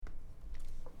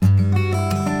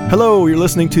Hello, you're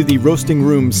listening to the Roasting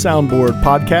Room Soundboard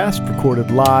podcast,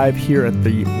 recorded live here at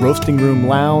the Roasting Room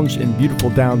Lounge in beautiful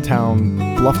downtown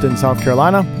Bluffton, South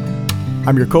Carolina.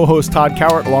 I'm your co-host, Todd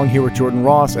Cowart, along here with Jordan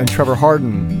Ross and Trevor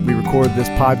Harden. We record this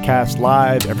podcast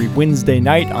live every Wednesday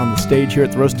night on the stage here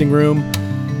at the Roasting Room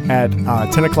at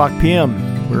 10 o'clock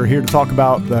p.m. We're here to talk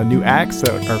about the new acts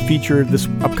that are featured this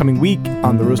upcoming week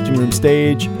on the Roasting Room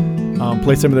stage.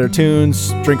 Play some of their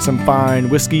tunes, drink some fine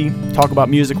whiskey, talk about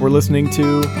music we're listening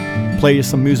to, play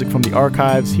some music from the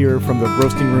archives here from the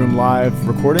Roasting Room live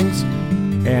recordings.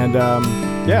 And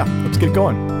let's get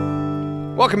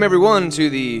going. Welcome everyone to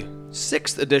the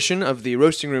 6th edition of the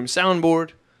Roasting Room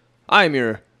Soundboard. I am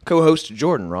your co-host,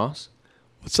 Jordan Ross.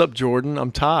 What's up, Jordan?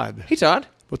 I'm Todd. Hey, Todd.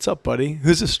 What's up, buddy?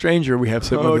 Who's a stranger we have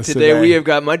sitting with us today we have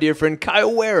got my dear friend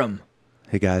Kyle Wareham.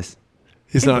 Hey, guys.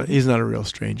 He's not a real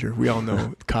stranger. We all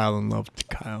know Kyle and love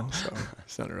Kyle, so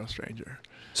he's not a real stranger.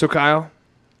 So, Kyle,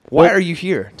 why are you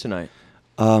here tonight?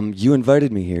 You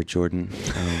invited me here, Jordan.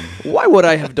 Why would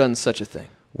I have done such a thing?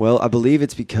 Well, I believe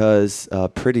it's because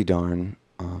Pretty Darn,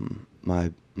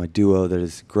 my duo that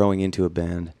is growing into a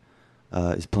band,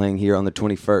 is playing here on the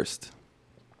 21st.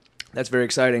 That's very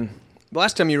exciting. The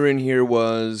last time you were in here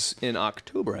was in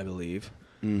October, I believe.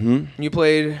 Mm-hmm. You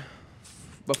played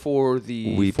before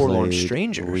the Forlorn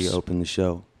Strangers. We opened the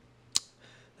show.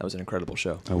 That was an incredible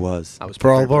show. I was.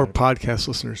 For all of our podcast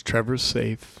listeners, Trevor's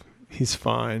safe. He's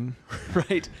fine.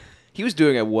 Right. He was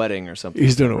doing a wedding or something.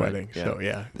 He's doing a wedding, so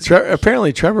yeah.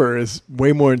 Apparently, Trevor is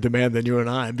way more in demand than you and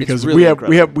I because really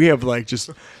we have like just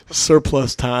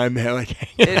surplus time,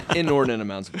 inordinate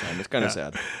amounts of time. It's kind of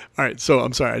sad. All right, so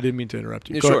I'm sorry, I didn't mean to interrupt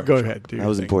you. Yeah, go ahead. Do that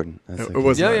was important. It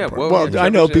wasn't that important. Well, I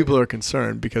know people are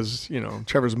concerned because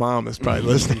Trevor's mom is probably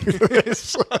listening to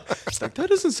this. It's like, that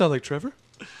doesn't sound like Trevor.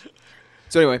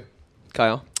 So anyway,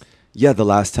 Kyle. Yeah, the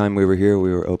last time we were here,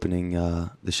 we were opening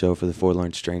the show for the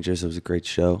Forlorn Strangers. It was a great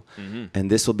show. Mm-hmm. And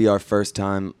this will be our first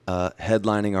time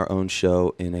headlining our own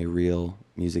show in a real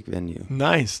music venue.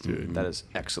 Nice, dude. Mm-hmm. That is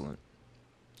excellent.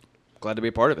 Glad to be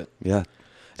a part of it. Yeah.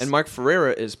 And Mike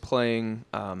Ferreira is playing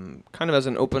kind of as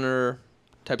an opener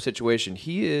type situation.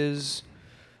 He is,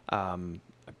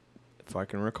 if I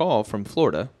can recall, from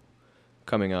Florida,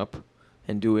 coming up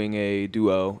and doing a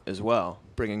duo as well,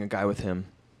 bringing a guy with him.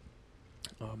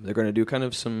 They're going to do kind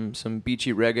of some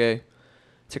beachy reggae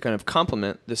to kind of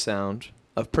complement the sound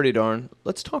of Pretty Darn.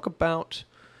 Let's talk about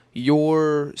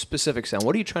your specific sound.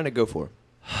 What are you trying to go for?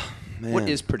 What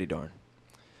is Pretty Darn?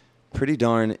 Pretty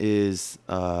Darn is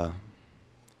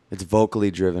it's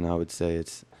vocally driven, I would say.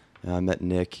 I met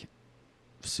Nick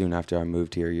soon after I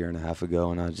moved here a year and a half ago,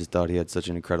 and I just thought he had such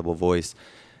an incredible voice.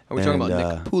 Are we talking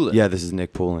about Nick Poulin? Yeah, this is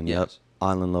Nick Poulin. Yes. Yep,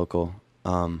 Island local.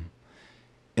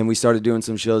 And we started doing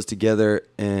some shows together,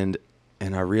 and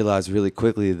I realized really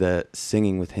quickly that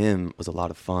singing with him was a lot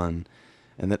of fun,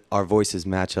 and that our voices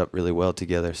match up really well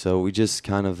together. So we just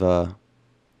kind of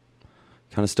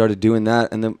started doing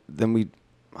that, and then we,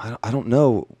 I don't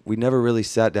know, we never really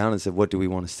sat down and said, what do we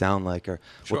want to sound like, or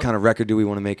what kind of record do we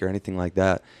want to make, or anything like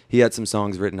that. He had some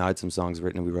songs written, I had some songs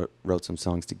written, and we wrote some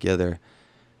songs together.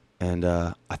 And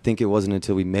I think it wasn't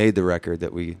until we made the record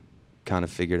that we kind of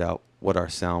figured out what our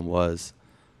sound was.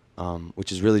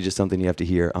 Which is really just something you have to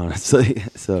hear, honestly.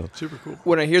 So super cool.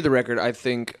 When I hear the record, I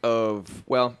think of,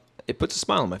 well, it puts a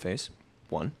smile on my face.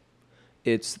 One,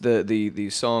 it's the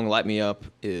song "Light Me Up"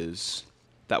 is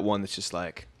that one that's just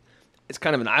like, it's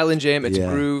kind of an island jam. It's a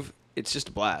groove. It's just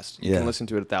a blast. You can listen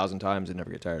to it 1,000 times and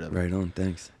never get tired of it. Right on.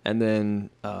 Thanks. And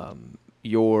then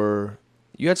you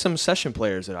had some session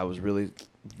players that I was really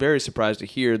very surprised to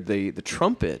hear. The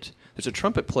trumpet. There's a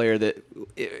trumpet player that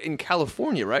in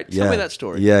California, right? Tell me that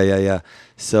story. Yeah.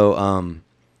 So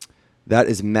that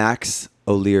is Max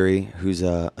O'Leary, who's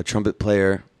a trumpet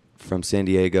player from San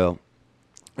Diego,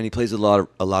 and he plays with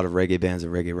a lot of reggae bands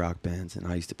and reggae rock bands. And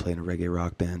I used to play in a reggae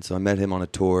rock band, so I met him on a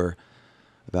tour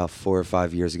about 4 or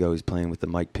 5 years ago. He's playing with the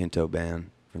Mike Pinto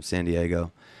band from San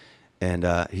Diego, and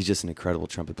he's just an incredible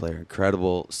trumpet player,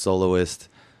 incredible soloist,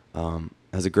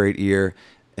 has a great ear.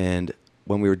 And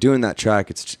when we were doing that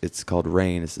track, it's called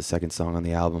Rain. It's the second song on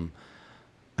the album.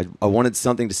 I wanted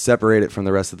something to separate it from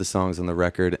the rest of the songs on the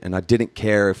record, and I didn't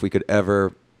care if we could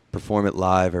ever perform it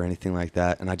live or anything like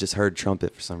that. And I just heard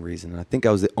trumpet for some reason, and I think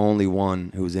I was the only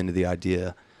one who was into the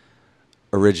idea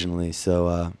originally. So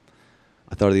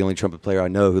I thought of the only trumpet player I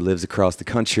know who lives across the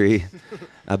country.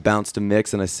 I bounced a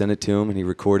mix, and I sent it to him, and he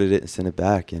recorded it and sent it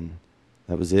back, and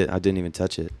that was it. I didn't even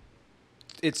touch it.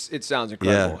 It sounds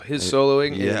incredible. Yeah. His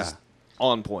soloing is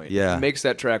on point. Yeah. It makes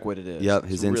that track what it is. Yep,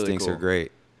 his instincts are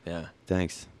great. Yeah.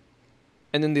 Thanks.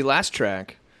 And then the last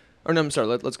track, or no, I'm sorry,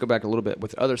 let's go back a little bit.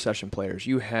 With other session players,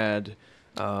 you had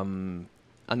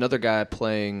another guy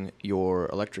playing your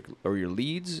electric or your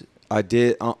leads. I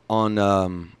did on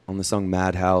the song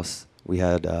Madhouse. We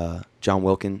had John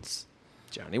Wilkins.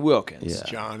 Johnny Wilkins. Yeah.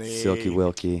 Johnny. Silky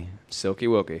Wilkie. Silky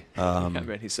Wilkie. Yeah,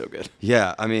 man, he's so good.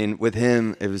 Yeah, I mean, with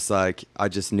him, it was like I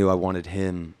just knew I wanted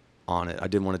him on it. I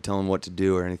didn't want to tell him what to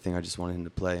do or anything. I just wanted him to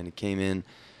play. And he came in,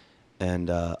 and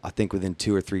I think within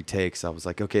 2 or 3 takes, I was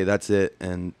like, okay, that's it.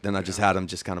 And then I just had him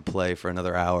just kind of play for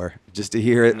another hour just to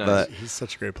hear it. Nice. But He's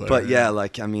such a great player. But yeah,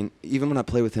 like, I mean, even when I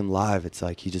play with him live, it's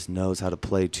like he just knows how to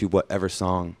play to whatever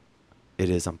song it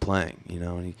is I'm playing, you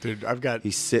know? And Dude,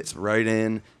 he sits right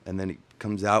in, and then he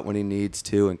comes out when he needs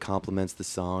to and complements the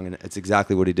song, and it's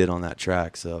exactly what he did on that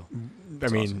track. So, I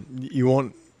mean, you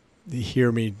won't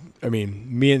hear me. I mean,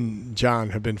 me and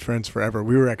John have been friends forever.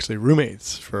 We were actually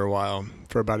roommates for a while,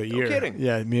 for about a year. No kidding.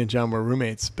 Yeah, me and John were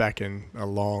roommates back in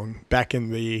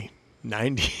the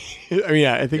 90s. I mean,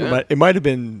 yeah, I think it might have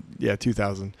been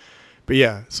 2000. But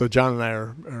yeah, so John and I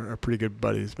are pretty good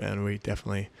buddies, man. We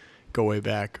definitely go way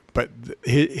back. But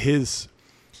his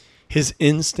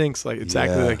instincts, like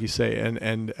exactly like you say,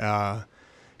 and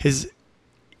his,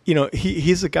 you know,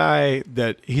 he's a guy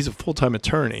that he's a full-time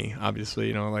attorney, obviously,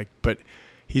 you know, like, but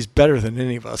he's better than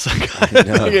any of us. Like,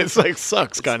 it's like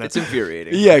sucks kind of. It's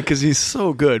infuriating. Yeah, because he's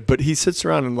so good, but he sits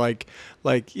around and like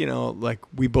you know, like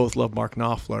we both love Mark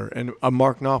Knopfler, and a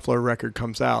Mark Knopfler record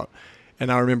comes out,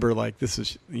 and I remember like this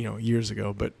is, you know, years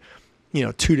ago, but you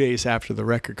know, 2 days after the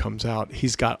record comes out,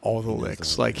 he's got all the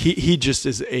licks. Like he just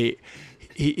is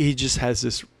he just has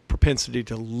this propensity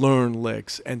to learn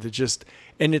licks and to just,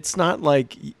 and it's not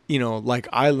like, you know, like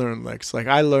I learn licks. Like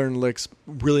I learn licks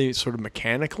really sort of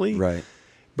mechanically. right.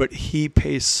 But he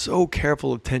pays so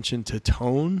careful attention to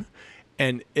tone,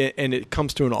 and it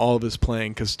comes through in all of his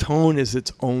playing, because tone is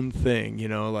its own thing, you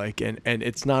know, like, and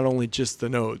it's not only just the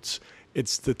notes,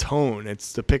 it's the tone,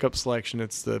 it's the pickup selection,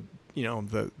 it's the, you know,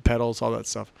 the pedals, all that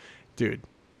stuff. Dude,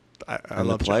 I And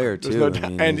love the player, John. too. No I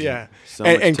doubt. mean, And he's- yeah. So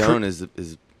much and tone is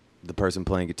the person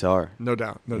playing guitar. No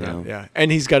doubt, You know? yeah.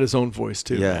 And he's got his own voice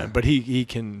too, Yeah. man. But he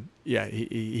can, yeah,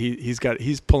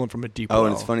 he's pulling from a deep well. Oh,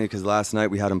 and it's funny because last night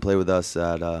we had him play with us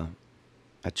at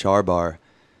Char Bar,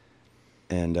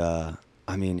 and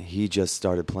I mean, he just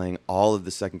started playing all of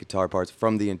the second guitar parts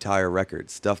from the entire record,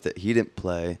 stuff that he didn't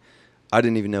play. I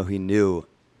didn't even know he knew,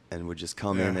 and would just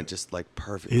come in and just like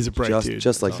perfect. He's a bright dude.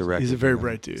 Just like That's the awesome. record. He's a very you know?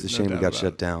 bright dude, It's a no shame we doubt got about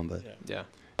shut it. down, but Yeah.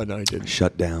 Oh, no, he didn't.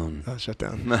 shut down. Shut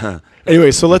down.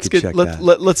 Anyway, so let's could check that.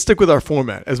 let's stick with our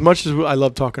format. As much as I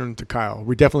love talking to Kyle,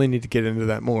 we definitely need to get into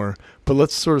that more. But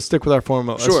let's sort of stick with our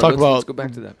format. Sure. Let's talk about let's go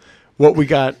back to that. what we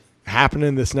got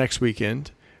happening this next weekend,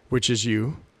 which is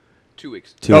you. 2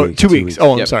 weeks. 2 weeks. 2 weeks.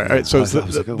 Oh, I'm Yep. sorry. All right, so I it's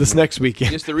was like, oh, this man. next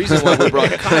weekend. Just the reason why we brought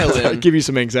Kyle in. Give you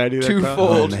some anxiety there, Kyle?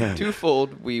 Twofold. Oh, man.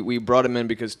 Twofold. We brought him in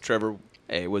because Trevor,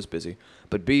 A, was busy,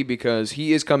 but B, because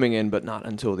he is coming in, but not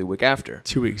until the week after.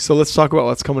 2 weeks. So let's talk about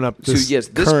what's coming up this This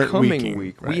current coming weekend.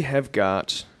 week, Right. we have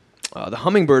got the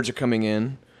Hummingbirds are coming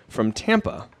in from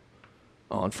Tampa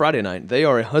on Friday night. They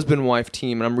are a husband-wife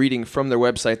team, and I'm reading from their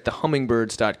website,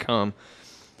 thehummingbirds.com.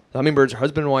 The Hummingbirds are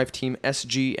husband-wife team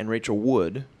SG and Rachel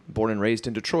Wood, born and raised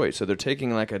in Detroit. So they're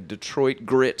taking like a Detroit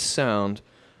grit sound,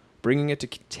 bringing it to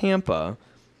Tampa.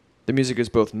 The music is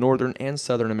both Northern and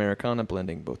Southern Americana,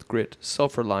 blending both grit,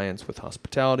 self-reliance with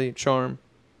hospitality, charm.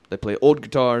 They play old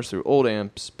guitars through old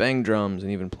amps, bang drums,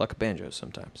 and even pluck banjos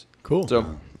sometimes. Cool.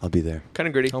 So I'll be there. kind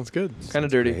of gritty, Sounds good. kind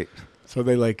of dirty. Great. So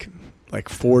they like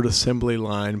Ford assembly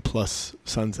line plus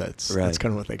sunsets. Right. That's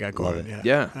kind of what they got Love going. it.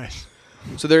 Yeah. Nice.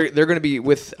 So they're going to be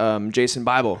with Jason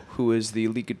Bible, who is the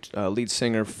lead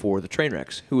singer for the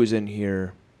Trainwrecks, who was in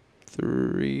here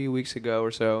 3 weeks ago or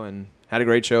so and had a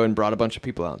great show and brought a bunch of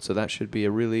people out. So that should be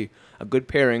a good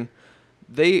pairing.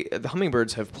 The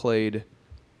Hummingbirds have played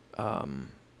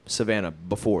Savannah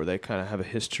before. They kind of have a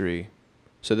history.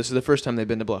 So this is the first time they've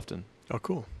been to Bluffton. Oh,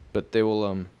 cool. But they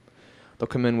will they'll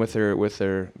come in with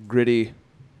their gritty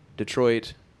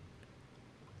Detroit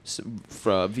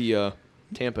via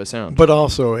Tampa sound. But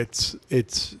also, it's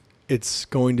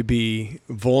going to be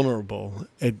vulnerable.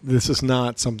 This is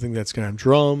not something that's going to have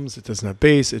drums. It doesn't have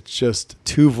bass. It's just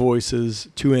two voices,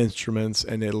 two instruments,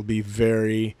 and it'll be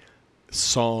very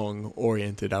song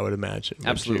oriented, I would imagine.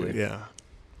 Absolutely. Yeah.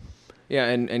 Yeah,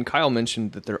 and Kyle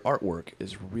mentioned that their artwork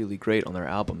is really great on their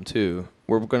album too.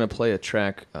 We're going to play a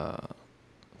track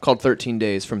called 13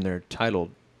 Days from their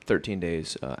titled 13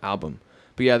 Days album.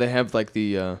 But yeah, they have like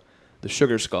the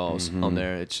sugar skulls on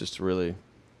there. It's just really,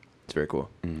 it's very cool.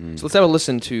 Mm-hmm. So let's have a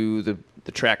listen to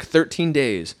the track 13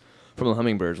 Days from the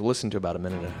Hummingbirds. We'll listen to about a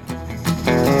minute.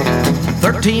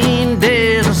 13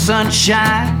 days of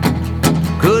sunshine,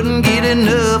 couldn't get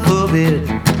enough of it.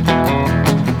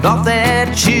 Thought that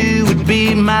that you would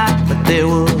be mine, but there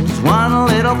was one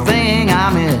little thing I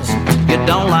miss. You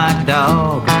don't like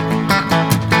dogs,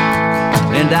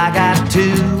 and I got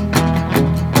two.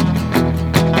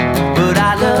 But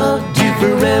I loved you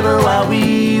forever while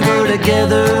we were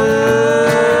together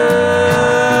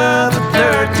for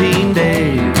 13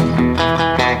 days.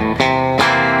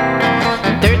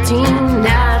 13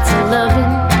 nights of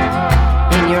loving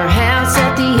in your house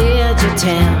at the edge of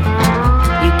town.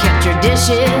 You kept your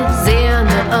dishes in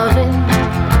the oven,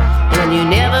 and you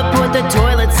never put the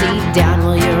toilet seat down.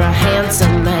 Well, you're a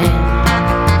handsome man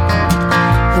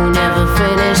who never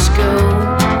finished school.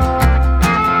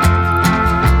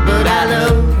 But I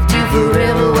loved you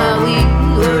forever while we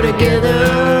were together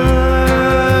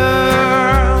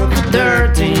for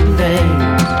 13 days.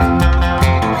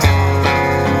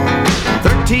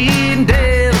 13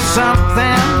 days of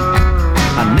something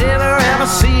I never ever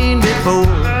seen before.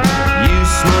 You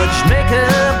smudged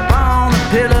makeup on the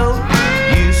pillow.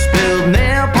 You spilled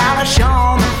nail polish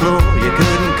on the floor. You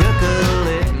couldn't cook a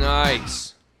lick.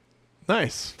 Nice.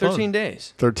 Nice. 13 Fun.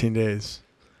 days. 13 days.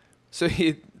 So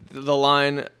the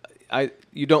line,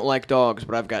 you don't like dogs,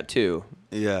 but I've got two.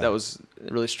 Yeah. That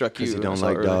it really struck you. Because you I don't saw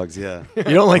like earlier. dogs, yeah. You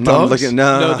don't like I'm dogs? looking,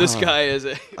 no. No, this guy is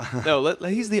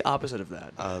he's the opposite of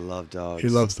that. I love dogs. He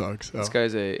loves dogs. Oh. This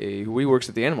guy's he works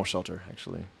at the animal shelter,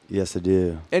 actually. Yes, I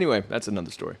do. Anyway, that's another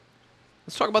story.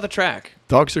 Let's talk about the track.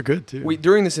 Dogs are good too.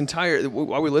 During this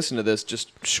while we listened to this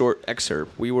just short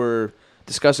excerpt, we were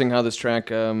discussing how this track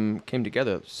came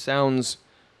together. Sounds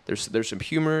there's some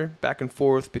humor back and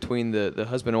forth between the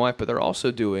husband and wife, but they're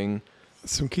also doing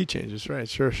Some key changes, right?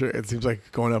 Sure. It seems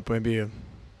like going up maybe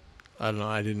I don't know.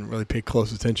 I didn't really pay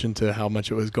close attention to how much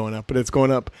it was going up, but it's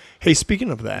going up. Hey, speaking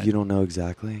of that. You don't know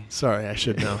exactly? Sorry, I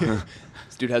should know.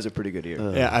 this dude has a pretty good ear.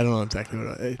 Yeah, I don't know exactly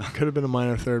what it could have been a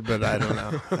minor third, but I don't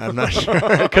know. I'm not sure.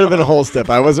 It could have been a whole step.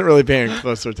 I wasn't really paying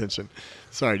closer attention.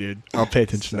 Sorry, dude. I'll pay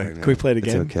attention. Sorry, Can we play it It's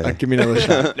again? okay. Give me another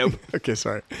shot. Nope. Okay,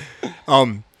 sorry.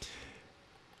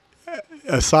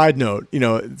 A side note,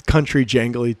 country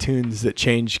jangly tunes that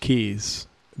change keys.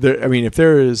 If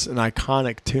there is an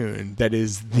iconic tune that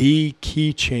is the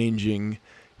key-changing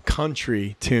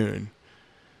country tune,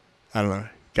 I don't know.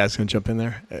 Guys gonna jump in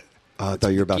there? I thought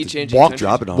you were about to Key-changing country.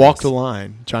 drop it on Walk us. the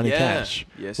Line, Johnny Yeah. Cash.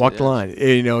 Yes, Walk it the is. Line.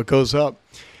 It goes up,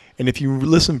 and if you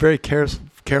listen very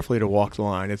carefully to Walk the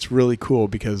Line, it's really cool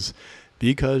because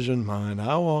you're mine,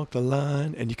 I walk the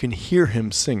line, and you can hear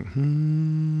him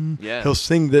sing. Yeah. He'll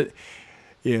sing that.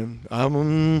 Yeah,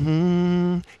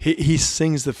 he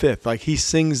sings the fifth, like he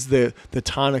sings the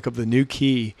tonic of the new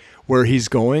key where he's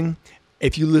going.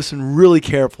 If you listen really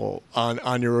careful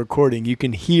on your recording, you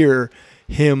can hear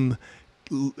him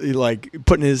like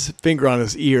putting his finger on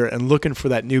his ear and looking for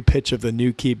that new pitch of the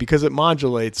new key because it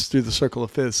modulates through the circle of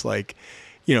fifths like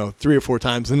 3 or 4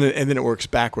 times, and then it works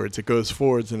backwards. It goes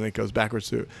forwards and it goes backwards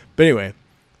too. But anyway.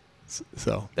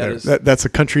 So that's a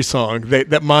country song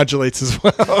that modulates as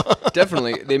well.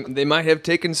 Definitely, they might have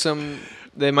taken some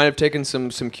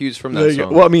cues from that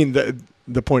song. Well, I mean,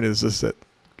 the point is that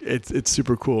it's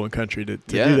super cool in country to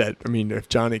do that. I mean, if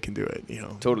Johnny can do it,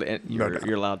 Totally, and No you're doubt.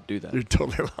 allowed to do that. You're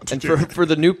totally allowed to And do it. for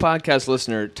the new podcast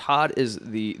listener, Todd is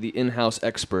the in-house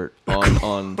expert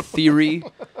on theory.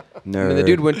 Nerd. I mean, the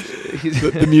dude went. He's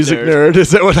The music nerd, is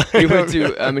that what I He am? went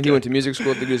to. He went to music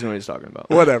school. The dude doesn't know what he's talking about.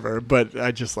 Whatever, but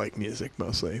I just like music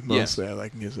mostly. Mostly, I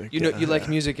like music. You like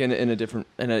music in a different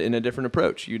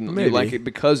approach. You Maybe. like it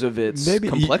because of its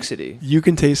complexity. You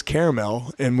can taste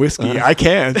caramel and whiskey. I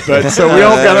can't, but so we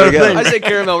all got There our we go. thing. I say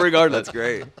caramel regardless. That's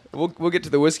great. We'll get to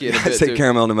the whiskey in a I bit say too.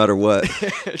 caramel no matter what.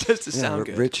 just to sound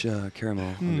good. Rich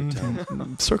caramel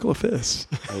undertone. Circle of fists.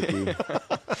 Maybe.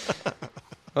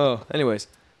 Oh, anyways,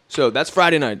 so that's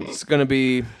Friday night. It's gonna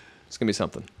be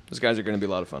something. Those guys are gonna be a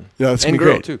lot of fun. Yeah, it's and gonna be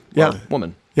girl great. too. Yeah. Well,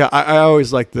 woman. Yeah, I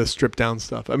always like the stripped down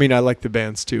stuff. I mean, I like the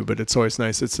bands too, but it's always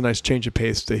nice. It's a nice change of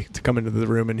pace to come into the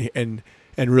room and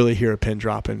really hear a pin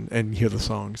drop and hear the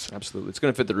songs. Absolutely, it's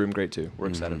gonna fit the room great too. We're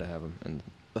excited to have them, and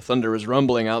the thunder is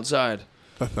rumbling outside.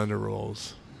 The thunder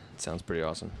rolls. Sounds pretty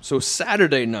awesome. So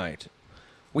Saturday night,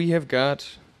 we have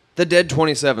got the Dead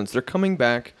 27s. They're coming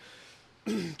back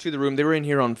to the room. They were in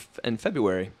here in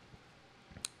February,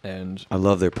 and I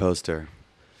love their poster.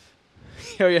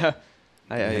 oh yeah,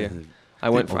 I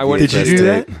went. Did you do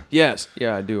that? Yes,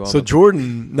 yeah, I do. So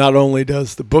Jordan not only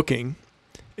does the booking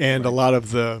and a lot of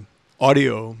the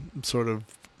audio sort of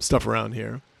stuff around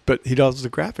here, but he does the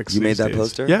graphics. You made these that days.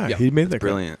 poster? Yeah, Yeah. he made that.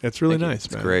 Brilliant. It's really Thank you. nice,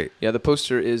 It's man. great. Yeah, the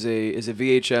poster is a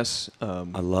VHS.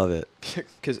 I love it.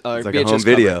 Cause, It's like VHS a home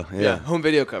video. cover. Yeah. Home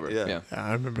video cover. Yeah. Yeah. Yeah,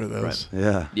 I remember those.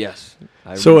 Yeah. Yes.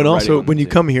 I So, and remember also, writing on when you them,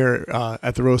 too. come here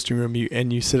at the roasting room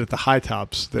and you sit at the high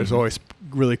tops, there's Mm-hmm. always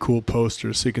really cool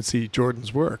posters so you can see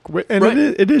Jordan's work. And Right.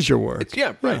 it is your work.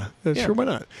 Yeah, right. Yeah, Yeah. sure, why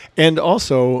not? And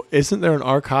also, isn't there an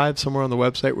archive somewhere on the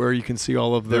website where you can see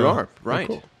all of the... There are, Oh, right.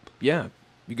 cool. Yeah.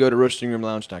 You go to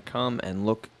roastingroomlounge.com and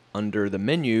look under the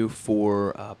menu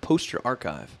for poster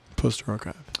archive. Poster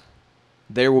archive.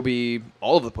 There will be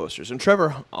all of the posters. And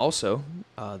Trevor also,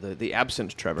 the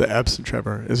absent Trevor, The absent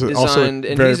Trevor is designed, also and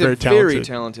very, he's very a talented. very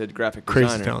talented graphic Crazy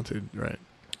designer. talented, right.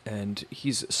 And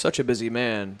he's such a busy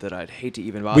man that I'd hate to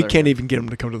even bother We can't him. even get him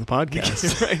to come to the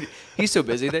podcast. Right. He's so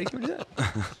busy that he can do that.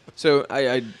 So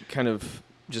I kind of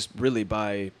just really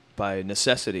by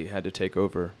necessity had to take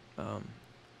over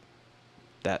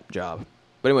that job.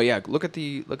 But anyway, yeah, look at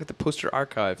the poster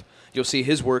archive. You'll see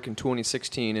his work in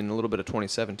 2016 and a little bit of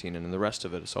 2017, and then the rest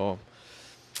of it is all.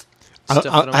 stuff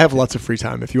that I'm- I have lots of free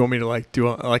time. If you want me to do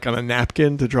like on a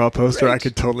napkin to draw a poster, I Great.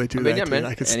 could totally do I mean, that. yeah, dude. man.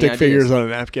 I could Any stick ideas? figures on a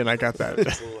napkin. I got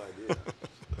that.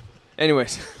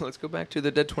 Anyways, let's go back to the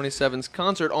Dead 27's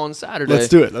concert on Saturday. Let's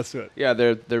do it. Yeah,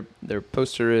 their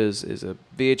poster is a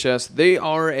VHS. They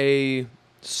are a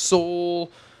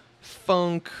soul,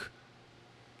 funk,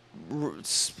 I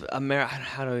don't know.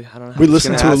 How We to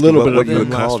listened gonna to a ask little you bit what of you them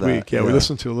would call last that. week. Yeah, we Yeah.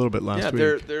 listened to a little bit last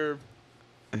yeah, week.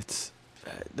 It's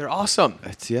they're awesome.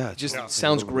 just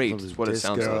Sounds great. Little Is what it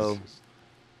sounds disco. like.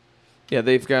 Yeah,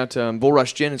 they've got Bull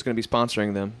Rush Gin is going to be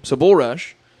sponsoring them. So Bull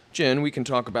Rush Gin, we can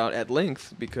talk about at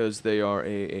length because they are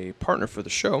a partner for the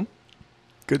show.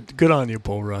 Good on you,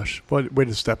 Bull Rush. Way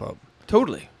to step up.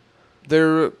 Totally.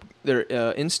 They're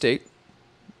in state.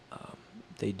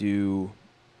 They do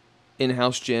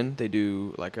in-house gin. They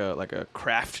do like a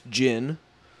craft gin.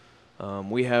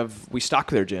 We stock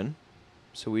their gin,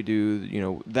 so we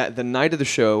do that the night of the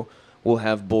show we'll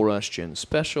have Bull Rush Gin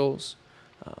specials.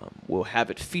 We'll have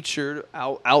it featured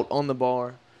out on the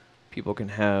bar. People can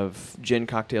have gin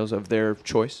cocktails of their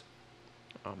choice.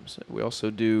 So we also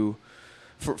do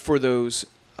for those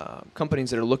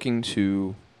companies that are looking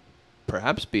to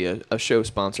perhaps be a show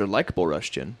sponsor like Bull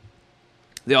Rush Gin.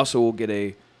 They also will get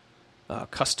a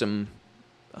custom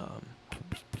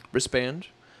wristband.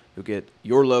 You'll get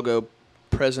your logo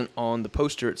present on the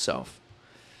poster itself.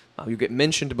 You'll get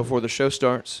mentioned before the show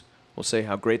starts. We'll say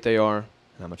how great they are and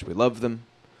how much we love them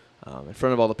in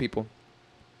front of all the people.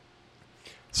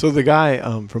 So the guy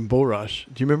from Bull Rush,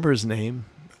 do you remember his name?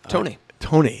 Tony.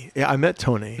 Tony. Yeah, I met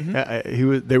Tony.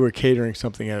 Mhm. They were catering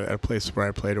something at a place where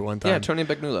I played at one time. Yeah, Tony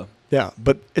Begnulo. Yeah,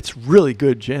 but it's really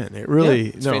good gin. It really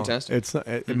it's fantastic. It's not.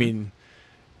 I Mhm. mean,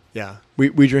 yeah,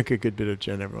 we drink a good bit of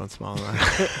gin every once in a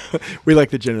while. We like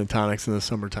the gin and tonics in the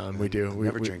summertime. We do. We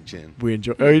never drink gin. We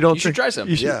enjoy. Oh, you don't You should drink? try some.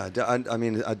 You should, Yeah, I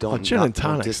mean, I don't. gin not- and don't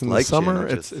tonics in the dislike summer.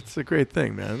 Gin, I it's just- a great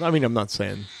thing, man. I mean, I'm not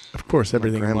saying, of course, my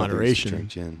everything in grandmother used to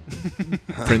moderation. drink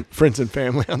gin. Friends and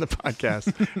family on the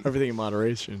podcast, everything in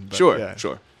moderation. But Sure, yeah.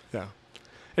 sure. Yeah.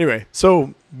 Anyway,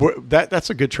 so that's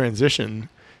a good transition.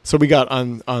 So we got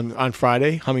on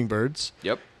Friday Hummingbirds,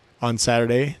 Yep. on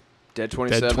Saturday, Dead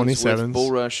 27s, 27s. with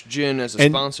Bull Rush Gin as a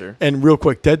And- sponsor. and real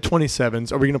quick, Dead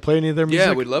 27s. Are we going to play any of their music?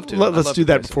 Yeah, we'd love to. Let's I'd love do to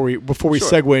that play before we Sure.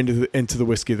 segue into the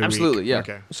whiskey of the Absolutely, week. yeah.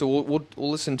 Okay. So we'll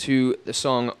listen to the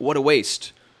song "What a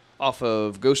Waste" off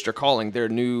of Ghost Are Calling, their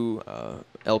new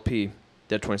LP,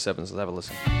 Dead 27s. Let's have a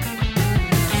listen.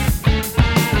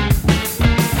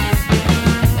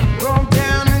 Broke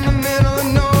down in the middle of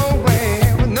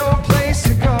nowhere with no place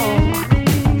to go.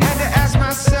 Had to ask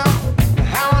myself,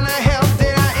 how in the hell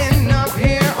did I end up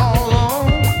here all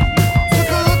alone? Took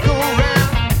a look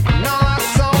around, and all I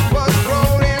saw was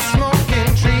road and smoking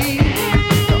trees.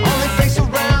 The only face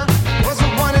around was the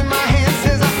one in my hands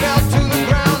as I fell to the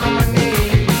ground on my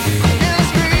knees. And I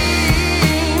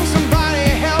screamed, somebody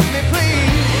help me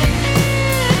please.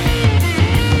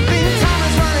 Think time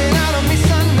is running out on me,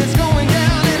 son, it's going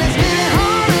down, and it's getting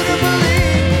harder to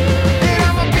believe that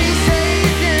I'ma be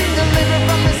saved and delivered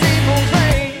from this evil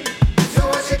plane. So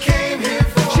what you came here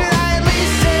for? Should I at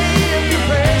least say a few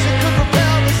prayers that could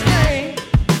repel the stain?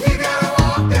 You gotta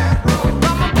walk that road.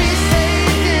 I'ma be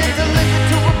saved and delivered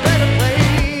to a better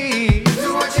place. Do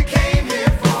what you came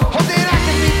here for. Hope that I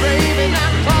can be brave and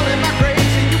not fall in my grave,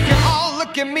 so you can all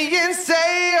look at me and say,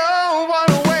 oh, what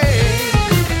a waste.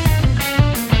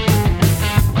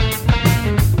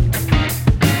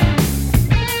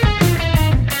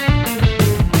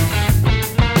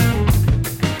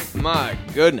 My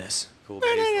goodness. Cool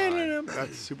bass line.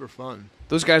 That's super fun.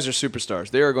 Those guys are superstars.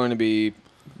 They are going to be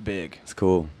big. It's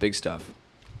cool. Big stuff.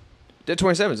 Dead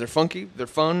 27s. They're funky. They're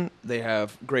fun. They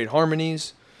have great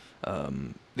harmonies.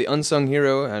 The unsung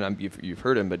hero, and you've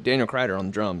heard him, but Daniel Kreider on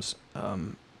the drums.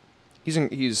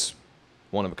 He's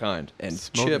one of a kind. And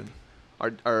Smoking.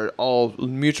 Chip, our all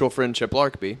mutual friend Chip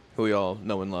Larkby, who we all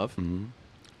know and love, Mhm.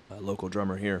 a local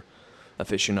drummer here,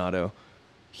 aficionado.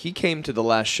 He came to the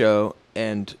last show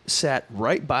and sat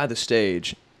right by the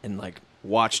stage and like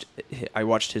I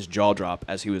watched his jaw drop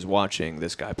as he was watching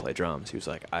this guy play drums. He was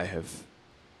like, I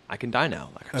can die now.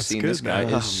 Like I've That's seen good, this guy man.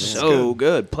 is That's so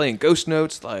good playing ghost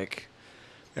notes like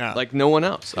no one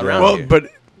else around Well, here.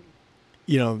 but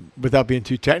without being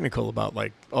too technical about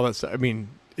like all that stuff, I mean,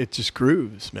 it just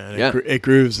grooves, man. Yeah. It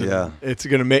grooves. And Yeah. it's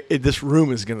gonna make this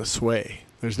room is gonna sway.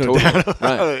 There's no Totally. doubt.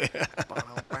 about Right. it.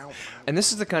 And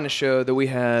this is the kind of show that we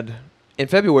had in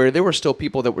February. There were still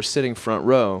people that were sitting front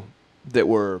row that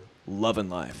were loving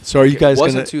life. So are you guys It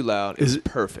wasn't gonna? too loud. It is was it-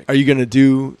 perfect. Are you gonna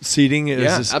do seating? Yeah,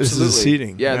 Is this absolutely.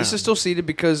 seating? Yeah, this is still seated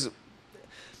because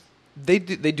they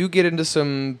do get into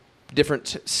some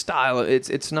different style.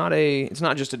 It's not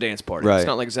just a dance party. Right. It's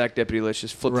not like Zach Deputy. Let's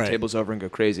just flip Right. the tables over and go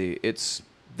crazy.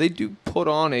 They do put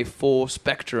on a full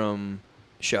spectrum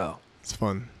show. It's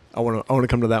fun. I want to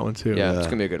come to that one too. Yeah, it's Yeah.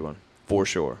 gonna be a good one for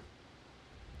sure.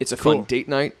 It's a Cool. fun date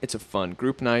night. It's a fun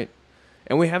group night,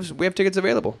 and we have tickets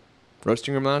available.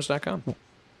 RoastingRoomLounge.com.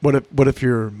 What if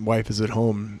your wife is at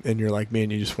home and you're like me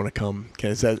and you just want to come? Okay,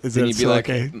 is Then that you'd be still like,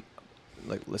 okay?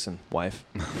 like, listen, wife,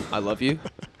 I love you.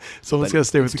 Someone's but gotta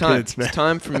stay with it's the time. kids, man. It's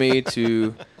time for me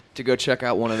to go check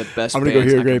out one of the best. I'm gonna go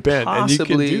bands hear a I great can band, and you can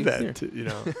possibly do that. hear.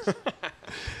 Too,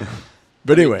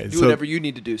 But anyway, do so whatever you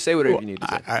need to do. Say whatever you need to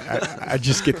do. I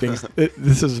just get things.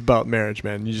 This is about marriage,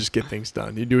 man. You just get things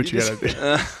done. You do what you gotta do.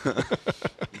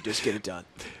 You just get it done.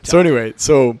 So anyway,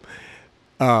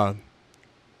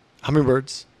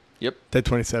 Hummingbirds, Yep. Dead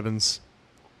 27s.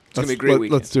 It's gonna be a great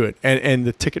weekend. Let's do it. And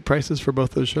the ticket prices for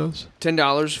both those shows?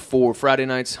 $10 for Friday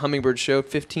night's Hummingbird show.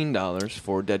 $15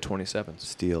 for Dead 27s.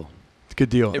 Steel. It's a good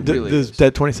deal. It really Does is.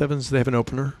 Dead 27s, they have an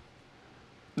opener?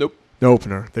 Nope. No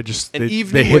opener. They just An they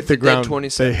evening hit with the the Dead ground.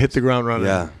 27s. They hit the ground running.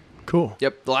 Yeah. Cool.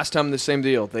 Yep. The last time the same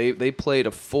deal. They played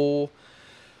a full.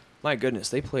 My goodness,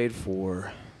 they played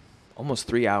for almost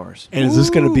 3 hours. And is this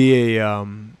going to be a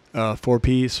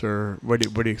 4-piece or what do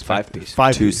you expect? 5-piece.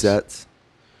 5 2 sets.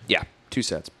 Yeah, 2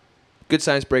 sets. Good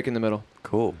size break in the middle.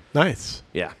 Cool. Nice.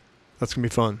 Yeah, That's going to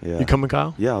be fun. Yeah. You coming,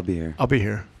 Kyle? Yeah, I'll be here. I'll be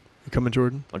here. You coming,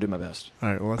 Jordan? I'll do my best. All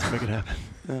right. Well, let's make it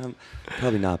happen.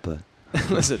 Probably not, but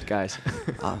Listen, guys,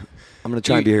 I'm gonna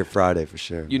try and be here Friday for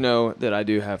sure. you know that I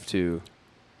do have to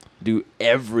do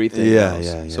everything Yeah, else.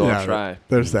 yeah, yeah. So Yeah, I'll try.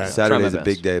 There's that. Saturday's my a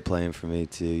big best. day playing for me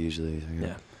too. Usually, I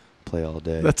Yeah. play all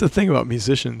day. That's the thing about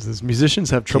musicians is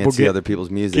musicians have trouble Can't see other people's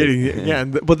music. getting yeah.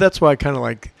 But that's why I kind of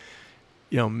like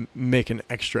make an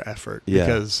extra effort Yeah.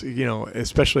 because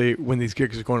especially when these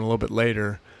gigs are going a little bit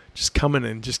later, just come in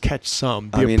and just catch some.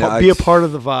 Be, I mean, be a part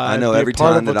of the vibe. I know be every a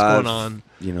part time of that what's I've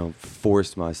going on.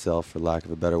 forced myself, for lack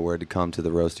of a better word, to come to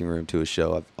the roasting room to a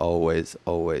show, I've always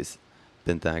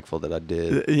been thankful that I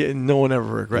did. Yeah, no one ever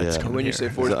regrets Yeah. coming When you here. say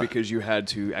forced, So- because you had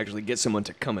to actually get someone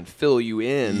to come and fill you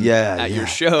in Yeah, at yeah. your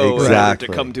show in order Exactly.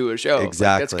 to come to a show. Like,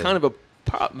 Exactly. that's kind of a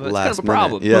that's kind of Last a minute,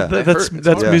 problem. yeah. Well, That that's hurt. It's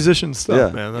that's hard. musician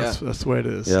stuff, Yeah. man. That's the way it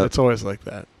is. Yeah. It's always like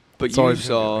that. But It's you always gonna be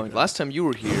saw like that. last time you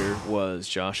were here was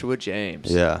Joshua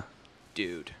James. Yeah,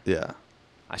 Dude, yeah.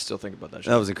 I still think about that show.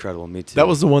 That was incredible. Me too. That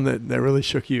was the one that really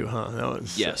shook you, huh? That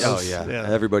was Yes. that Oh was- yeah.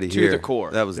 Everybody To here. the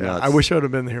core. That was Yeah, nuts. I wish I would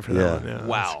have been here for that Yeah. one. Yeah,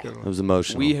 Wow. that's a good one. it was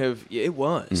emotional. We have. Yeah, it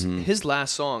was Mhm. his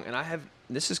last song, and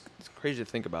this is crazy to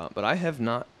think about, but I have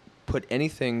not put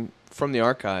anything from the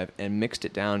archive and mixed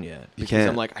it down yet You because can't.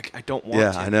 I'm like I don't want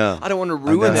Yeah, to. I know. I don't want to know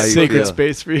ruin how that you Sacred feel.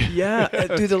 space for you. Yeah,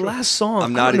 dude, the last song.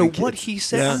 I'm I not don't know even what kidding. he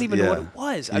said. Yeah. I don't even know what Yeah. it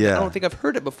was. I Yeah. don't think I've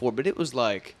heard it before, but it was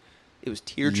like, it was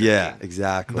tear jerking. Yeah,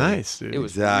 exactly. Nice, dude. It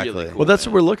was Exactly. really cool. Well, that's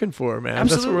man. what we're looking for, man.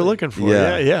 That's what we're Absolutely. looking for.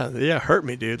 Yeah. Yeah. Hurt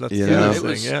me, dude. Let's You do know? this It thing.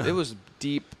 was. Yeah. It was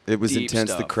deep. It was deep intense.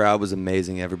 The stuff. crowd was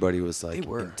amazing. Everybody was like They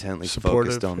were. intently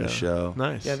supportive focused on yeah. the show.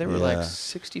 Nice. Yeah, there were Yeah. like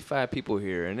 65 people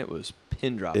here, and it was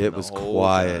pin dropping. It the was whole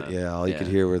quiet. time. Yeah, all you could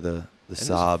hear were the was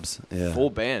sobs. Yeah, Full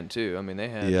band too. I mean, they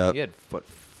had. Yep. He had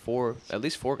at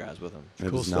least four guys with him. it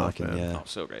Cool was stuff, knocking. man. Yeah, Oh,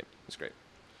 so great. It's great.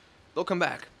 They'll come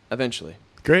back eventually.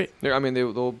 Great. I mean,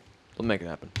 they'll make it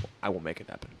happen. I will make it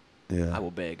happen. yeah. I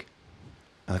will beg.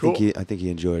 I Cool. think he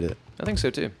enjoyed it. I think so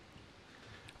too.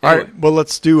 All Anyway, right. Well,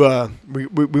 let's do. We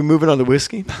moving on to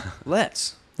whiskey.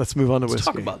 let's Let's move on to let's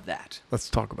whiskey. talk about that. Let's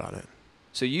talk about it.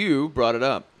 So you brought it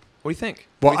up. What do you think?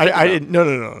 Well, What do you think I about- didn't.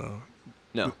 No.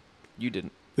 No, you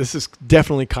didn't. This is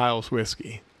definitely Kyle's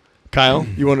whiskey. Kyle,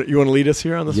 you want to lead us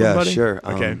here on this Yeah, one, buddy? sure.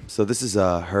 Okay. So this is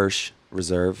a Hirsch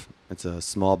Reserve. It's a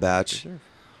small batch. Sure.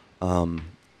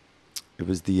 It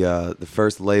was the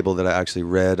first label that I actually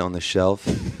read on the shelf,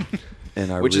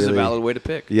 and Which is a valid way to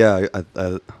pick. Yeah,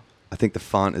 I think the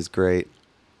font is great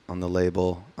on the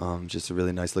label. Just a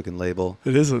really nice looking label.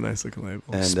 It is a nice looking label.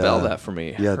 And, Spell that for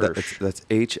me. Yeah, Hirsch. that's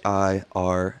HIRSCH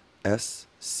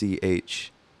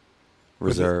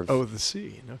Reserve. With the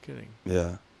C. No kidding.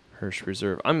 Yeah, Hirsch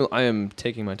Reserve. I am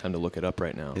taking my time to look it up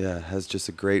right now. yeah. It has just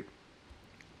a great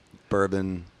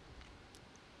bourbon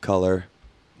color.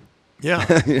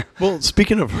 Yeah. Yeah. Well,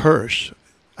 speaking of Hirsch,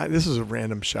 this is a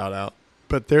random shout out,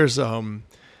 but there's a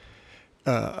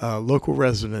local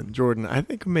resident, Jordan. I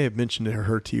think I may have mentioned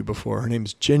her to you before. Her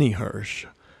name's Jenny Hirsch.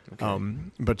 Okay.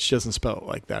 But she doesn't spell it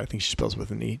like that. I think she spells with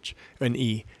an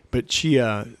E. But she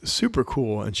super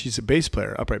cool, and she's a bass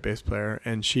player, upright bass player,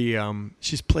 and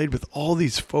she's played with all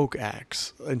these folk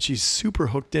acts, and she's super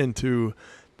hooked into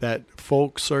that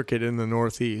folk circuit in the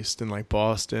Northeast and like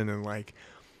Boston and like,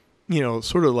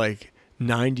 sort of like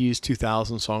 90s,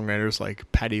 2000 songwriters like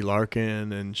Patty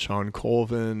Larkin and Sean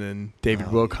Colvin and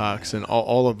David Wilcox and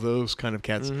all of those kind of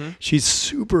cats. Mm-hmm. She's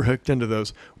super hooked into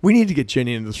those. We need to get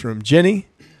Jenny into this room. Jenny,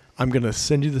 I'm going to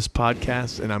send you this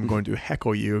podcast and I'm going to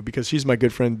heckle you because she's my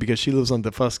good friend because she lives on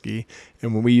Defusky.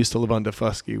 And when we used to live on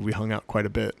Defusky, we hung out quite a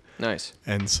bit. Nice.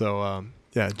 And so,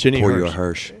 Jenny Pour Hirsch. you a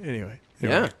Hirsch. Anyway.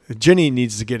 Yeah. Jenny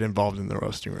needs to get involved in the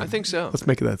roasting room. I think so. Let's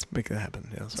make that happen.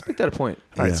 Yeah, Let's sorry. make that a point.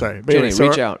 All right, Yeah. sorry. But Jenny, anyway,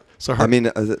 reach out. So I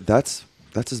mean, that's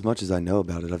as much as I know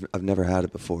about it. I've never had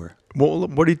it before. well,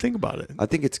 what do you think about it? I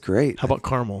think it's great. How about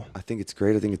caramel? I think it's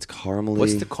great. I think it's caramely.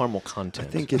 What's the caramel content?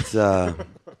 I think it's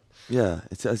yeah,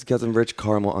 it's got some rich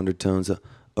caramel undertones,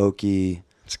 oaky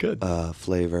It's good.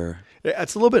 flavor.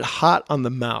 It's a little bit hot on the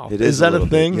mouth. It Is a that a little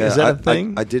bit. thing? Yeah, Is that a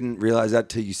thing? I didn't realize that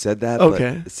till you said that.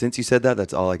 Okay. But since you said that,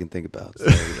 that's all I can think about. So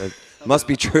it must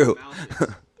be true.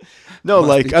 No, Must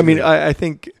like be I mean, true. I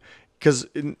think because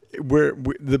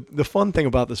the fun thing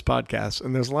about this podcast,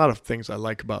 and there's a lot of things I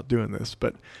like about doing this,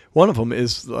 but one of them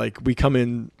is like we come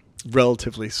in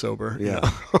relatively sober, Yeah.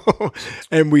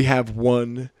 and we have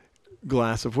one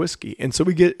glass of whiskey, and so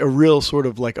we get a real sort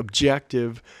of like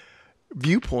objective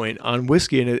viewpoint on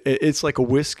whiskey, and it's like a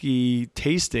whiskey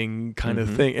tasting kind of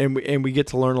thing, and we get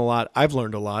to learn a lot. I've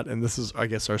learned a lot, and this is, I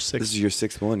guess, our sixth. This is your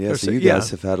sixth one, yeah. Or So si- you yeah. guys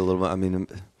have had a little. I mean,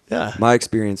 Yeah, my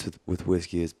experience with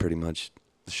whiskey is pretty much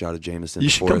a shot of Jameson. you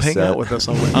should before come a hang out set. with us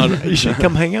you should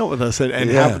come hang out with us and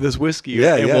Yeah. have this whiskey,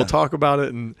 Yeah, and yeah. we'll talk about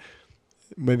it, and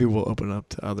maybe we'll open up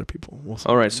to other people. We'll see.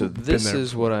 All right, so We've been this there.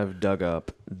 is what I've dug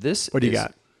up. This What do you is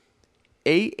got?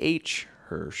 A.H.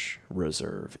 Hirsch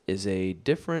Reserve is kind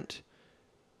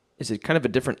of a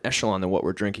different echelon than what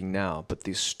we're drinking now, but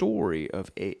the story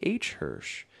of A.H.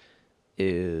 Hirsch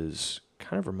is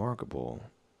kind of remarkable.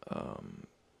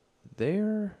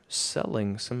 They're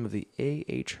selling some of the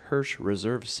A.H. Hirsch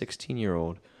Reserve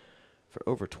 16-year-old for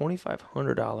over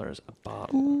 $2,500 a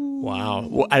bottle. Wow.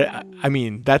 Well, I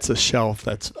mean, that's a shelf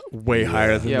that's way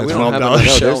higher than Yeah, the we don't have $12 enough No,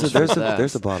 shelf. shelves.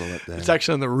 there's a bottle up there. It's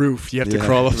actually on the roof. You have to Yeah.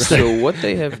 crawl upstairs. So what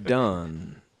they have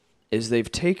done is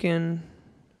they've taken,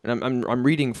 and I'm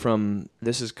reading from,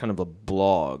 this is kind of a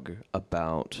blog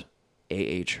about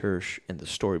A.H. Hirsch and the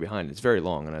story behind it. It's very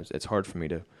long, and it's hard for me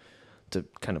to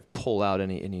kind of pull out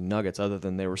any nuggets other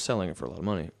than they were selling it for a lot of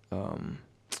money.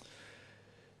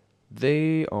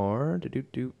 They are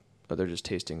they're just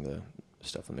tasting the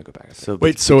stuff. Let me go back. I think. So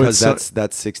Wait, so because it's-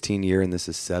 that's 16 year and this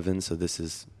is 7, so this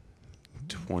is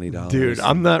 $20. Dude,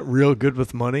 I'm not real good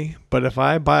with money, but if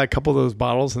I buy a couple of those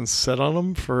bottles and sit on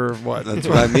them for what? That's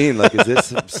what I mean. Like, is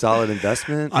this a solid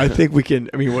investment? I think we can.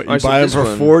 I mean, what, you All right, so buy them this for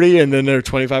one- $40 and then they're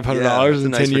 $2,500 Yeah, it's a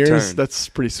in nice 10 years. return. That's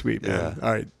pretty sweet, man. Yeah.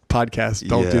 All right, podcast,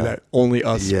 don't do Yeah. that. Only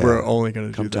us. Yeah. We're only going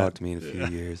to do Come that. talk to me in a few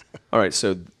years. All right,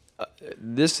 so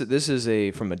this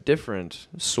is from a different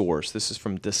source. This is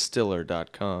from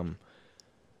distiller.com.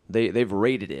 They've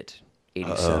rated it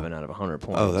 87 out of 100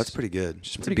 points. Oh, that's pretty good.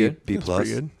 It's It's pretty B- good. B That's plus.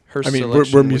 pretty good. Her I mean,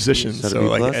 selection we're was musicians, Is that a so B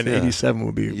like plus? an Yeah. 87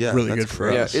 would be Yeah, really that's good for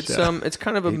correct. Yeah, us. it's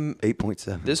kind of a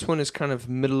 8.7. This one is kind of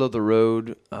middle of the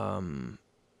road,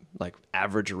 like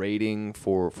average rating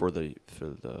for the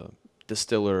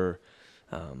distiller.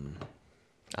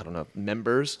 I don't know,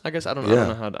 members. I guess I don't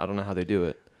know how they do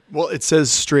it. Well, it says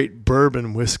straight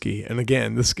bourbon whiskey, and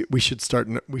again, we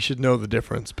should know the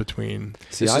difference between.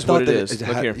 See, This I is thought what it that is.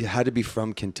 Look here. it had to be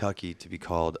from Kentucky to be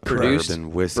called a Produced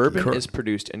bourbon whiskey. Bourbon Correct. is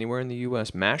produced anywhere in the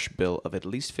U.S. Mash bill of at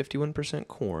least 51%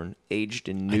 corn, aged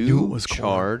in knew it new was corn.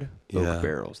 charred Yeah. oak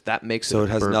barrels. That makes So it it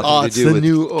has bourbon. nothing Oh, to it's do the with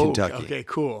new oak. Kentucky. Okay,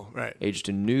 cool. Right. Aged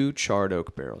in new charred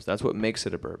oak barrels. That's what makes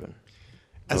it a bourbon.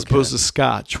 As Okay. opposed to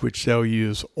Scotch, which they'll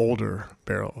use older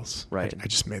barrels. Right. I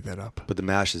just made that up. But the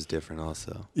mash is different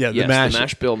also. Yeah, Yes, the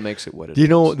mash. bill makes it what it is. Do you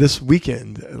know this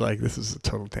weekend? Like, this is a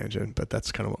total tangent, but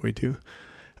that's kind of what we do.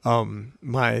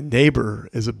 My neighbor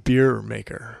is a beer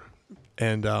maker,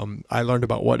 and I learned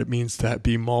about what it means to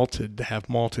be malted, to have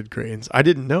malted grains. I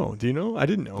didn't know. Do you know? I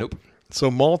didn't know. Nope. So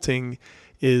malting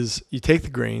is you take the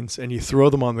grains and you throw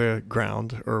them on the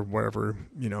ground or wherever,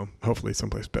 hopefully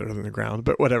someplace better than the ground,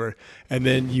 but whatever. And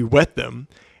then you wet them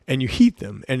and you heat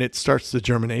them, and it starts the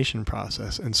germination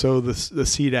process. And so the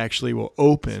seed actually will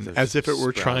open as if it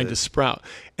were trying to sprout.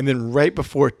 And then right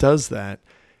before it does that,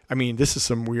 I mean, this is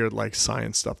some weird like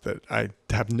science stuff that I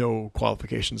have no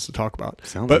qualifications to talk about.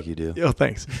 Sounds but, like you do. Oh,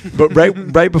 thanks. But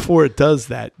right before it does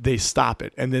that, they stop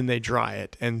it and then they dry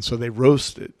it. And so they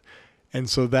roast it. And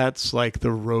so that's like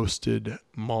the roasted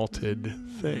malted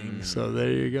thing. So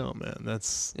there you go, man.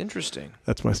 That's Interesting.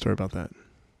 That's my story about that.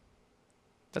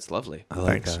 That's lovely. I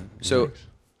like Thanks. that. So,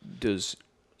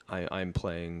 I'm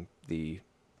playing the.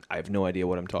 I have no idea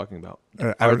what I'm talking about. I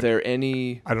Are don't- there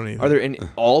any? I don't either. Are there any?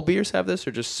 All beers have this,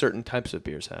 or just certain types of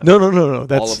beers have? No.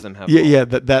 That's of them have yeah,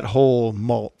 malt. yeah. That whole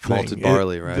malt thing. Malted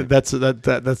barley, right?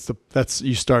 That's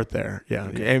you start there. Yeah.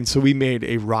 Okay. And so we made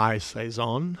a rye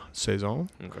saison,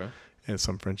 Okay. and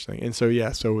some French thing. And so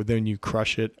yeah, so then you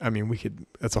crush it. I mean,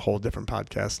 that's a whole different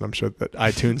podcast, and I'm sure that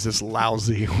iTunes is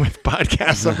lousy with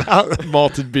podcasts about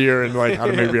malted beer and like how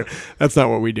to make beer. That's not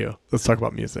what we do. Let's talk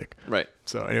about music. Right.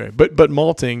 So anyway, but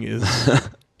malting is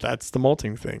that's the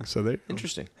malting thing. So they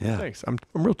Interesting. Yeah. Thanks. I'm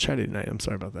real chatty tonight. I'm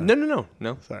sorry about that.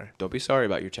 No. Sorry. Don't be sorry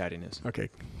about your chattiness. Okay.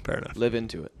 Fair enough. Live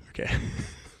into it. Okay.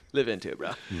 Live into it,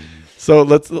 bro.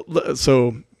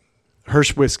 So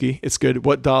Hirsch whiskey. It's good.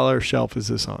 What dollar shelf is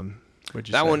this on? What'd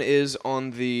you That say? one is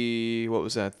on the what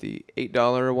was that? The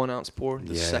 $8 1 ounce pour,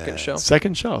 the Yeah. second shelf.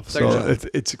 Second shelf. Second so shelf.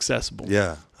 it's accessible.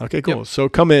 Yeah. Okay, cool. Yep. So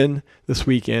come in this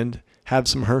weekend, have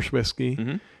some Hirsch whiskey,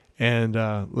 Mm-hmm.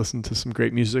 and listen to some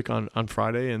great music on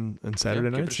Friday and Saturday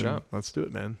give it a nights. and shot. Let's do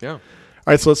it, man. Yeah. All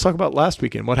right, so let's talk about last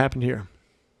weekend. What happened here?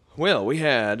 Well, we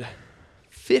had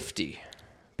 50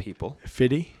 people.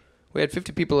 Fiddy? We had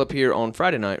 50 people up here on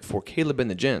Friday night for Caleb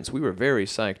and the Gents. We were very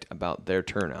psyched about their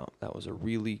turnout. That was a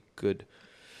really good.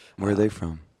 Where are they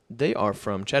from? They are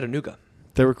from Chattanooga.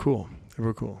 They were cool. They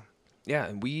were cool. Yeah,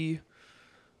 and I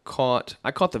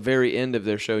caught the very end of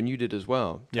their show, and you did as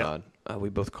well, Yeah. Todd. We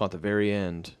both caught the very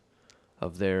end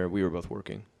of we were both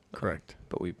working. Correct.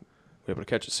 But we were able to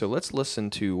catch it. So let's listen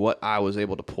to what I was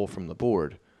able to pull from the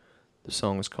board. The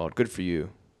song is called Good For You.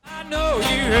 I know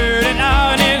you heard it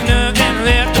all and there's nothing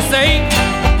left to say.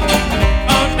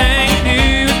 All thing you do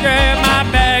is grab my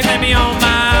bag, let me on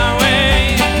my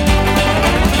way.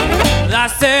 I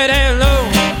said hello,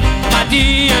 my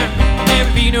dear, there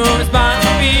be no response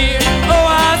from here. Oh,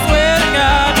 I swear to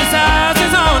God, this house is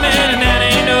haunted, and that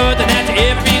ain't nothing that you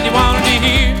ever really wanted to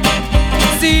hear.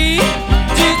 See,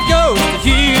 just goes to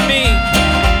you and me.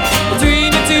 Between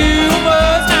the two of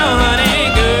us, now honey,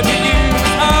 good for you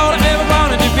is all I ever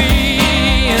wanted to be.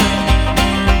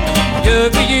 Good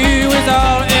for you is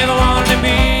all I ever wanted to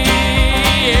be.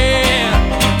 Yeah,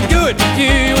 good for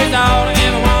you is all I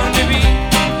ever wanted to be.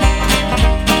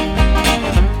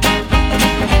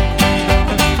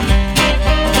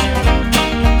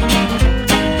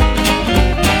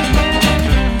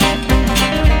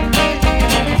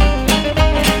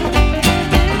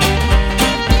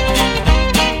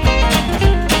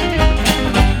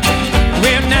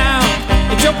 Well now,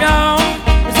 you choked on,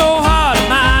 it's so hard to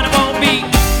mine it won't be.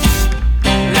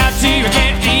 Without you I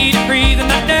can't eat and breathe and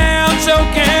knock down, so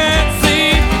can't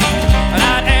sleep. And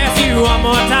I'd ask you one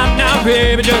more time now,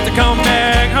 baby, just to come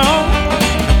back home.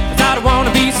 'Cause I don't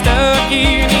wanna be stuck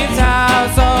here in this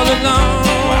house all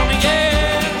alone,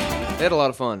 yeah. They had a lot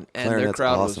of fun, and their Clarinet's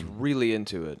crowd awesome. was really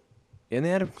into it. And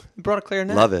they brought a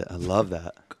clarinet. Love it. I love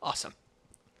that. Awesome.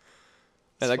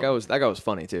 And that guy was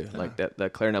funny too. Like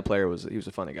that clarinet player was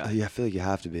a funny guy. Yeah, I feel like you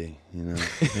have to be, you know.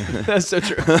 That's so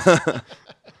true.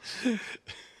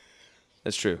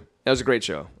 That's true. That was a great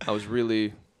show. I was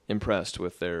really impressed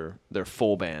with their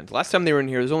full band. Last time they were in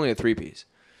here, there was only a 3-piece,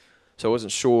 so I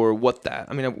wasn't sure what that.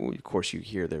 I mean, of course, you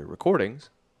hear their recordings,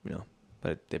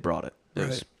 but they brought it. It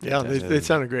was Yeah, fantastic. they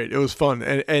sounded great. It was fun,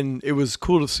 and it was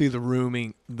cool to see the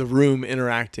room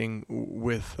interacting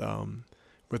with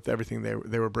everything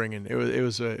they were bringing. It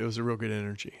was a real good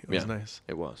energy. It was nice.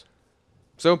 It was.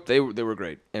 So they were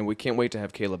great, and we can't wait to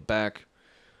have Caleb back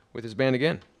with his band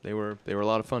again. They were a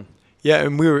lot of fun. Yeah,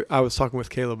 and I was talking with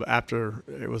Caleb after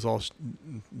it was all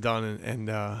done, and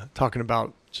talking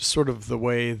about just sort of the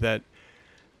way that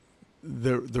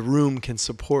the room can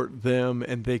support them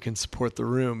and they can support the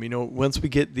room. Once we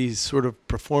get these sort of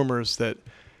performers that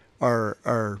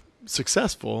are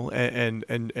successful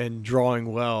and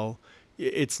drawing well,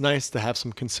 it's nice to have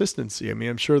some consistency. I mean,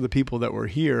 I'm sure the people that were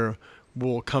here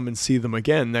will come and see them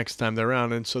again next time they're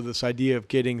around. And so this idea of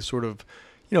getting sort of,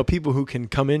 people who can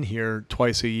come in here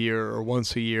twice a year or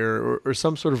once a year or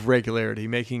some sort of regularity,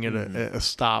 making it a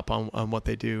stop on what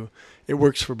they do, it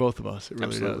works for both of us. It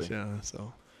really Absolutely. does. Yeah.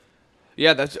 So.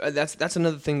 Yeah, that's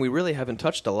another thing we really haven't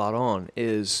touched a lot on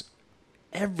is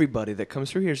everybody that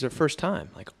comes through here is their first time.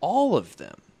 Like all of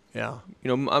them. Yeah.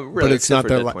 Really, But it's not except for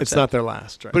their Dead Point it's Seven. not their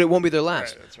last, right? But it won't be their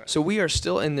last. Right, that's right. So we are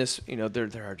still in this,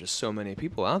 there are just so many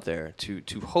people out there to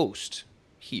host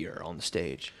here on the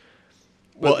stage.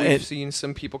 Well, Well, we've and- seen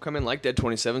some people come in like Dead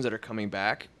 27s that are coming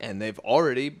back, and they've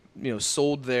already,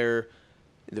 sold the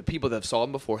people that have saw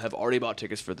them before have already bought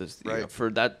tickets for this, for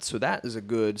that. So that is a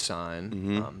good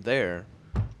sign there.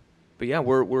 But yeah,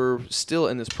 we're still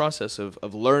in this process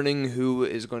of learning who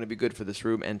is going to be good for this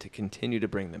room and to continue to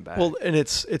bring them back. Well, and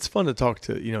it's fun to talk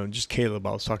to, just Caleb.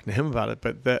 I was talking to him about it,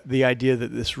 but the idea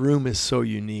that this room is so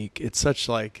unique. It's such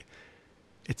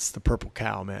it's the purple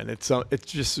cow, man. It's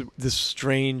just this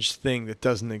strange thing that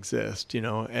doesn't exist,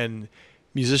 and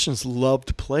musicians love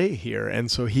to play here. And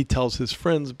so he tells his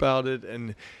friends about it.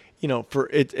 And,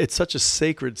 it's such a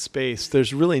sacred space.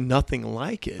 There's really nothing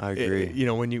like it. I agree.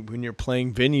 When you're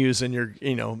playing venues and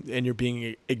you're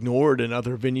being ignored in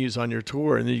other venues on your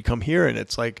tour, and then you come here and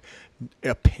it's like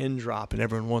a pin drop and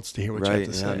everyone wants to hear what you have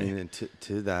to say. I mean, and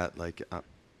to that, like,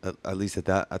 at least at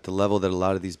the level that a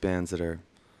lot of these bands that are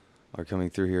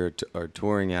coming through here are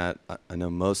touring at, I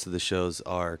know most of the shows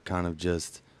are kind of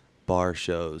just bar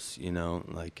shows,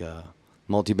 like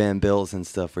multi-band bills and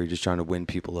stuff where you're just trying to win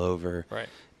people over. Right.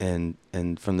 And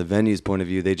from the venue's point of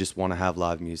view, they just want to have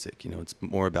live music. It's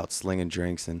more about slinging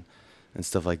drinks and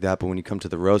stuff like that. But when you come to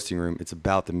the roasting room, it's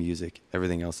about the music.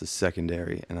 Everything else is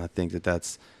secondary. And I think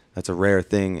that's a rare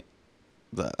thing,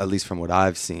 at least from what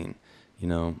I've seen,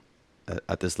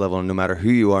 at this level. And no matter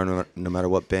who you are, no matter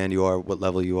what band you are, what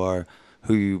level you are,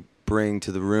 who you bring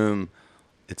to the room,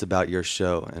 it's about your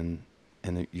show and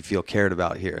you feel cared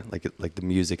about here. Like the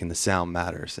music and the sound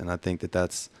matters. And I think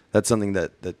that's something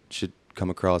that should come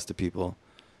across to people,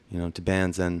 to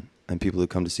bands and people who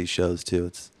come to see shows too.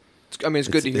 It's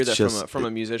good to hear that just, from a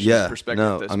musician's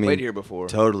perspective that's played here before.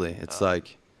 Totally. It's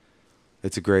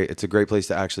it's a great place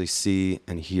to actually see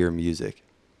and hear music.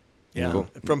 Yeah,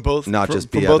 from both, not from,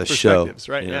 just be from at both a show, perspectives,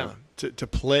 right? Yeah, to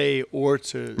play or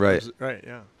to Right. right.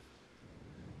 Yeah,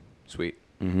 Sweet.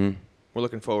 Mm-hmm. We're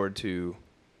looking forward to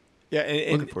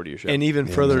looking forward to your show. And even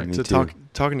Yeah, further me to too.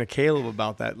 talking to Caleb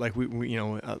about that, like we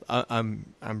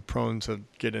I'm prone to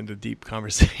get into deep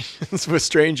conversations with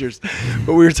strangers,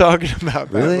 but we were talking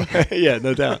about that. Really? Yeah,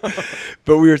 no doubt.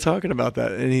 But we were talking about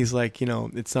that, and he's like,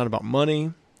 it's not about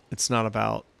money, it's not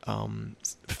about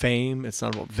fame, it's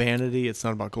not about vanity, it's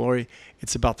not about glory,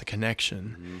 it's about the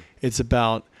connection. Mm-hmm. It's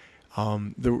about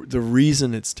the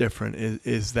reason it's different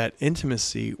is that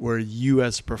intimacy where you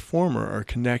as a performer are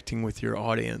connecting with your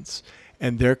audience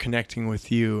and they're connecting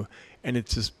with you, and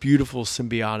it's this beautiful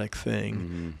symbiotic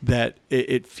thing that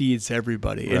it feeds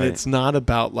everybody. Right. And it's not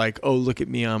about like, oh, look at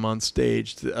me, I'm on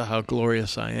stage, how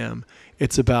glorious I am.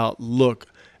 It's about, look,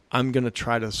 I'm going to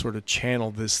try to sort of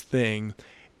channel this thing,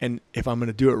 and if I'm going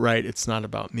to do it right, it's not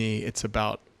about me, it's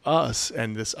about us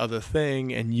and this other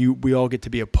thing, and we all get to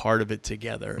be a part of it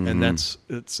together. And it's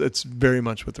very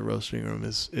much what the roasting room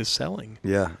is selling.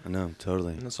 Yeah, I know,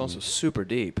 totally. And it's also super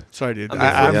deep. Sorry, dude. I mean,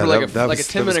 I'm for like that a was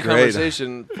 10-minute great.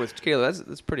 conversation with Caleb,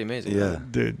 that's pretty amazing. Yeah.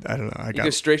 dude, I don't know. You go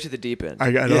straight to the deep end.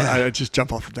 I just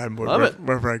jump off the diving board Love it.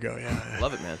 wherever I go. Yeah.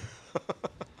 Love it, man.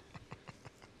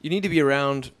 You need to be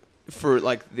around for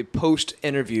like the post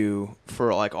interview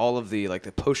for like all of the like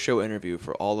the post show interview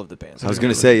for all of the bands. I was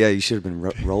gonna say, yeah, you should have been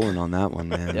rolling on that one,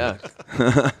 man.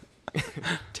 Yeah.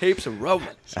 Tapes and rolling.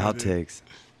 Outtakes.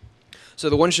 So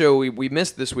the one show we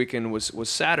missed this weekend was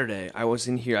Saturday. I was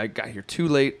in here. I got here too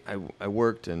late. I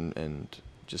worked and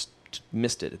just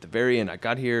missed it at the very end. I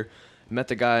got here, met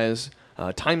the guys.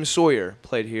 Time Sawyer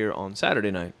played here on Saturday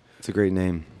night. It's a great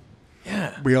name.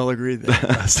 Yeah. We all agreed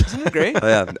that. Isn't that great? Oh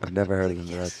yeah, I've never heard of him,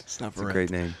 but that's not it's a for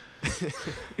great name.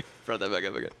 Brought that back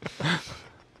up again.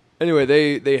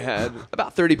 Anyway, they had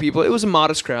about 30 people. It was a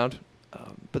modest crowd,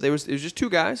 but it was just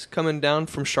two guys coming down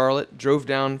from Charlotte, drove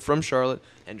down from Charlotte,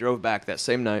 and drove back that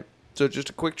same night. So just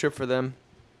a quick trip for them.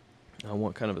 I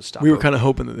want kind of a stop. We were kind of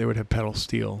hoping that they would have pedal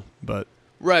steel, but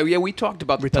Right, yeah, we talked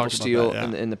about the pedal talked about steel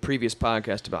that, yeah. in the previous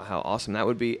podcast about how awesome that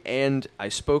would be, and I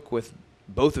spoke with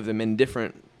both of them in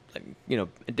different, like,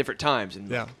 at different times, and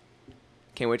yeah,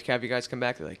 can't wait to have you guys come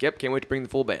back. They're like, yep, can't wait to bring the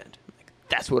full band. I'm like,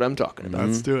 that's what I'm talking about.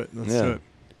 let's do it. Let's Yeah. do it.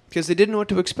 Because they didn't know what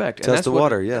to expect. And Test that's the what-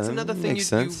 water, yeah, That's that another thing makes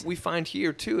sense. we find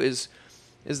here too is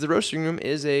the roasting room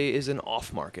is an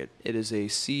off market. It is a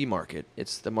C market.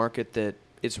 It's the market that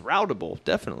it's routable,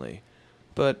 definitely.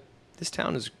 but this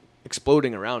town is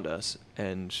exploding around us,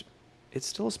 and it's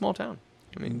still a small town.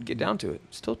 I mean, get down to it.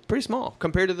 It's still pretty small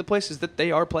compared to the places that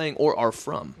they are playing or are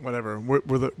from. Whatever.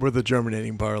 We're the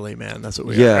germinating barley, man. That's what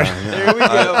we Yeah, are. There we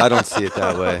go. I don't see it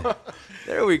that way.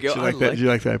 There we go. Did you like that? Did you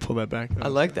like that? I pulled that back. I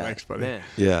like that. Thanks, buddy. Man,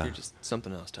 Yeah. you're just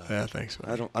something else, Todd. Yeah, thanks.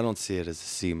 Buddy. I don't see it as a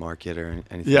C market or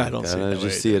anything. Yeah, like I don't that. see it I that just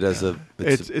way see it as either.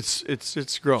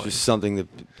 It's growing. just something that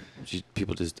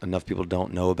enough people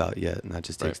don't know about yet, and that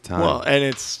just takes time. Well, and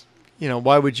it's,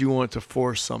 why would you want to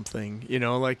force something?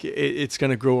 Like it's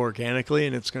going to grow organically,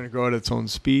 and it's going to grow at its own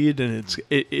speed, and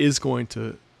it is going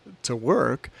to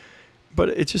work, but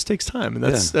it just takes time, and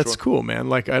that's Sure. cool, man.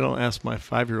 Like I don't ask my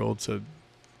 5-year-old to,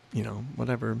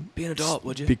 whatever. Be an adult,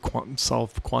 would you?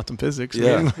 Solve quantum physics.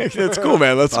 Yeah. I mean, like, that's cool,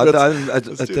 man. I Let's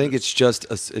do think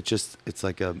this. it's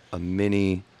like a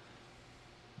mini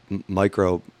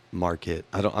micro market.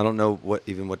 I don't know what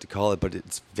to call it, but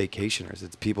it's vacationers.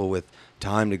 It's people with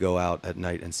time to go out at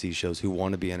night and see shows, who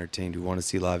want to be entertained, who want to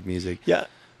see live music. Yeah.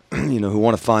 Who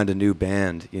want to find a new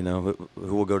band, who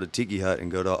will go to Tiki Hut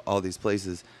and go to all these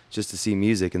places just to see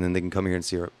music, and then they can come here and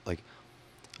see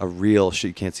a real show.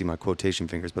 You can't see my quotation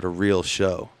fingers, but a real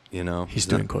show, He's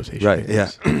doing quotation right,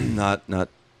 fingers. yeah. not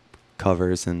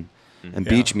covers and Yeah.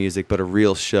 beach music, but a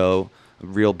real show,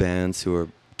 real bands who are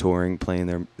touring,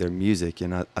 playing their music.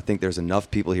 And I think there's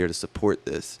enough people here to support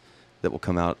this that will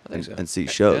come out and see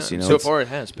shows. Yeah. So far it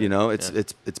has been.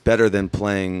 It's better than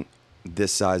playing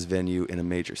this size venue in a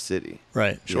major city.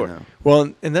 Right. Sure.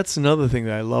 Well, and that's another thing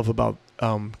that I love about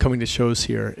coming to shows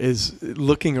here is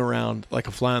looking around like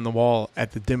a fly on the wall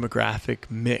at the demographic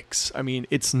mix. I mean,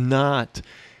 it's not,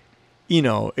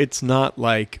 it's not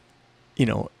like,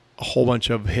 a whole bunch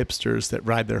of hipsters that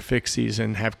ride their fixies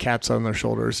and have cats on their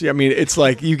shoulders. I mean, it's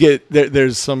like you get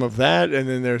there's some of that, and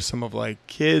then there's some of like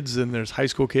kids, and there's high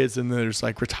school kids, and there's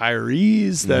like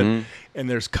retirees that, and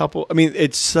there's couple. I mean,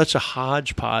 it's such a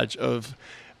hodgepodge of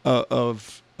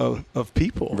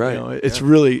people. Right. It's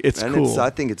really And cool. I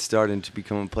think it's starting to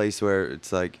become a place where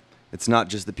it's like it's not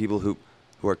just the people who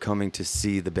are coming to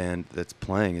see the band that's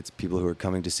playing. It's people who are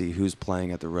coming to see who's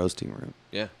playing at the roasting room.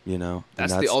 Yeah. And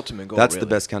That's the ultimate goal, That's the really.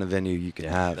 best kind of venue you can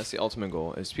have. That's the ultimate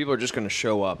goal. Is people are just going to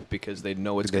show up because they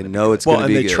know it's going to be know it's well, going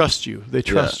to and be they good. trust you. They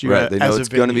trust you. Right. They know as it's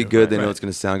a going to be venue. good. They Right. know it's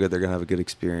going to sound good. They're going to have a good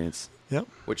experience. Yep.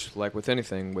 Which, like with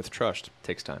anything, with trust,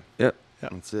 takes time. Yep. Yeah.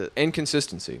 That's it. And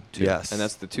consistency, too. Yes. And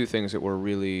that's the two things that we're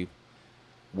really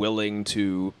willing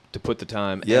to put the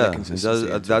time and Yeah, the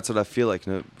consistency into. that's what I feel like.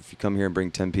 If you come here and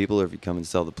bring 10 people, or if you come and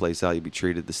sell the place out, you'll be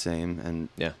treated the same.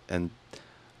 And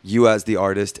you as the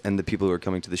artist and the people who are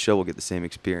coming to the show will get the same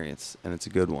experience, and it's a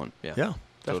good one. Yeah, Yeah,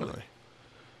 totally. definitely.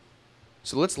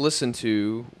 So let's listen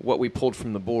to what we pulled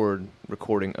from the board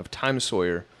recording of Time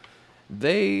Sawyer.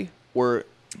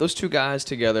 Those two guys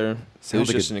together. It Sounds was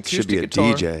like just an it should be acoustic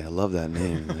a guitar. DJ. I love that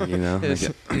name. You know, You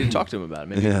need to talk to him about it.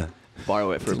 Maybe yeah.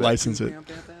 borrow it for a bit. License it.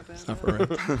 It's not for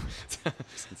rent.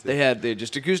 They had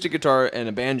just acoustic guitar and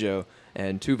a banjo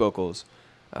and two vocals.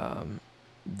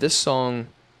 This song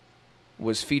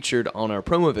was featured on our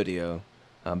promo video,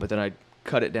 but then I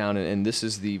cut it down, and this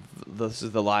is the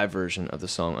live version of the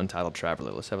song Untitled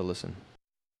Traveler. Let's have a listen.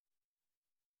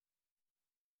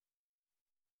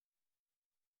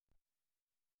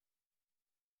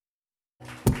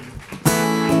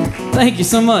 Thank you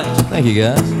so much. Thank you,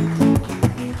 guys.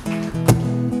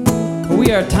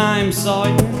 We are Time Sawyer,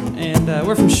 and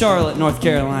we're from Charlotte, North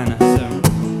Carolina. So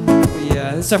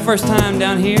this is our first time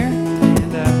down here,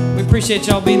 and we appreciate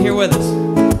y'all being here with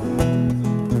us.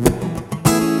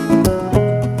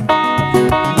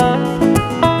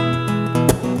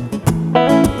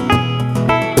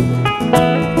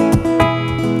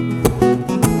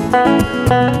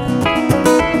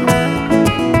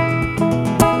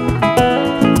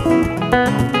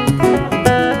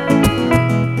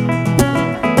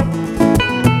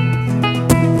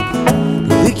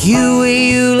 Look you way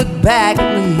you look back at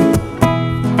me.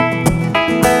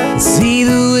 See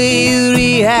the way you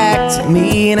react to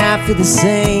me, and I feel the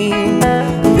same.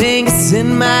 Think it's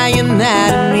in my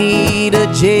anatomy to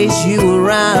chase you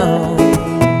around.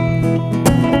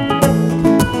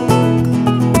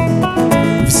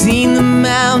 We've seen the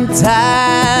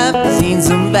mountaintop, seen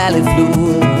some valley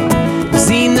floor. We've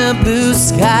seen the blue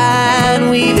sky, and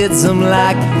we've hit some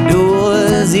locked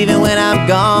doors. Even when I'm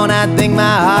gone, I think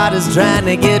my heart is trying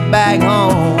to get back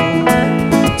home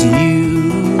to you.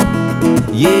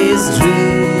 Yeah, it's true.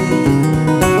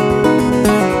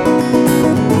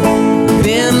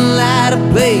 Been a lot of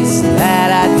places that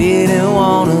I didn't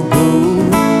wanna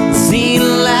go. Seen a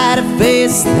lot of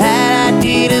faces that I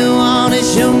didn't wanna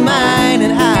show mine,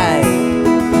 and I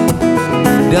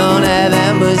don't have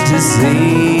that much to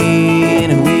say. And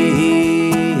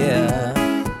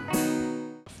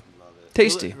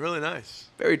Tasty. Really nice.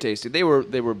 Very tasty. They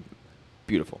were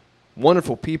beautiful,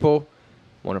 wonderful people,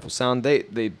 wonderful sound.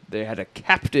 They had a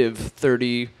captive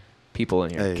 30 people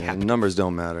in here. Hey, Captive. numbers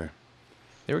don't matter.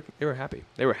 They were happy.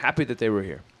 They were happy that they were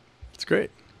here. It's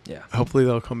great. Yeah, Hopefully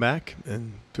they'll come back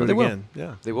and do Oh, it they will. again.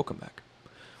 Yeah. they will come back.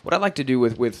 What I like to do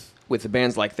with the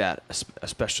bands like that,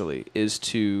 especially, is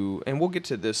to, and we'll get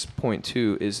to this point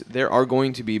too, is there are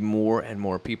going to be more and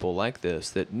more people like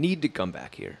this that need to come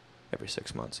back here every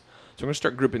 6 months. So we're going to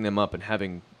start grouping them up and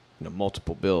having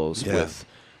multiple bills Yeah.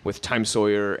 with Time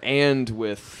Sawyer and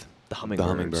with the Hummingbirds.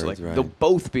 Hummingbirds, Like right. they'll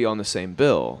both be on the same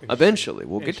bill eventually.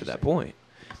 We'll get to that point.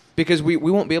 Because we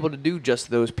won't be able to do just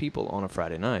those people on a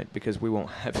Friday night because we won't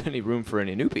have any room for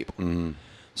any new people. Mm.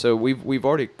 So we've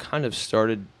already kind of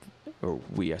started, or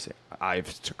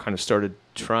I've kind of started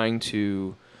trying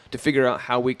to figure out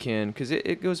how we can, because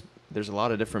it goes, there's a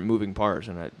lot of different moving parts,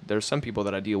 and there's some people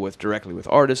that I deal with directly with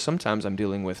artists. Sometimes I'm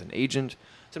dealing with an agent.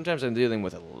 Sometimes I'm dealing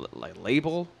with a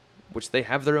label, which they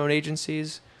have their own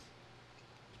agencies.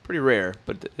 It's pretty rare,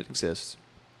 but it exists.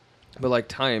 But like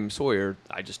Time Sawyer,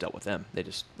 I just dealt with them. They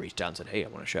just reached out and said, "Hey, I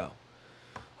want a show."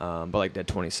 But like Dead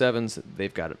 27s,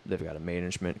 they've got a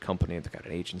management company, they've got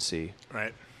an agency.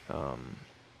 Right.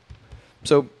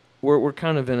 So we're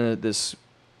kind of in this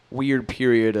weird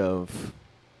period of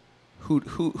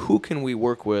who can we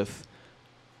work with?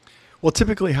 Well,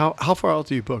 typically, how far out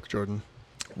do you book, Jordan?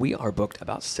 We are booked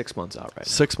about 6 months out right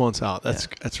 6 months out.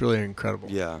 That's really incredible.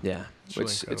 Yeah. now. Yeah, It's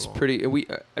really it's incredible.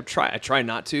 pretty. I try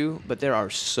not to, but there are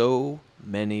so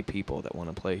many people that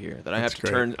want to play here that I have That's to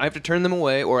great. turn. I have to turn them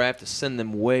away, or I have to send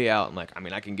them way out. I'm like,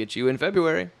 I can get you in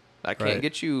February. I can't Right.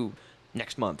 get you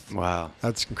next month. Wow.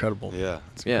 That's incredible. Yeah.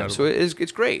 That's Yeah, incredible. so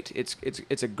it's great.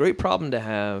 It's a great problem to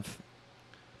have,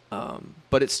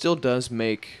 but it still does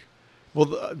make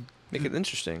Well, it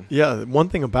interesting. yeah, one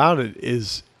thing about it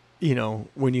is,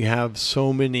 when you have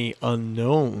so many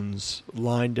unknowns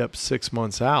lined up 6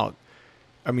 months out,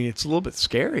 I mean, it's a little bit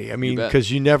scary. I mean, bet.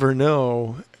 because you never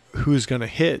know who's going to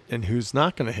hit and who's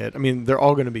not going to hit. I mean, they're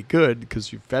all going to be good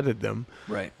because you've vetted them.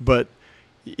 Right. But,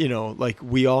 like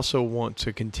we also want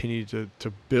to continue to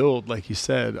build, like you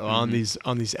said, on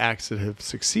these acts that have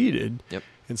succeeded. Yep.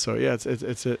 And so, yeah,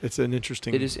 it's an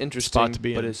interesting It is interesting, spot to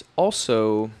be but in. it's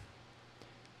also.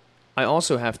 I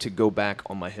also have to go back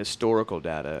on my historical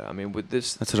data. I mean, with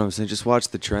this, That's what I'm saying. Just watch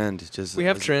the trend. Just we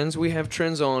have trends. We have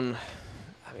trends on.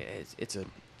 I mean, it's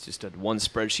just a one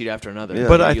spreadsheet after another. Yeah.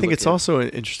 But You I look think it's at- also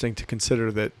interesting to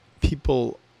consider that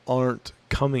people aren't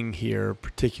coming here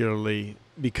particularly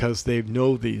because they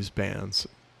know these bands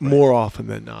more often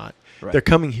than not. Right. They're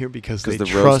coming here because they the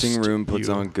trust roasting room puts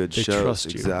you. on good They shows. trust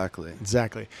you. Exactly.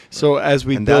 Exactly. So as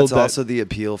we And build that's that, also the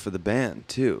appeal for the band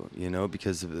too,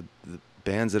 because of the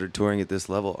bands that are touring at this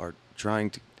level are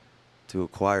trying to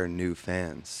acquire new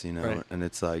fans, Right. and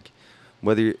it's like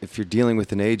if you're dealing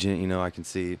with an agent, I can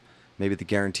see maybe the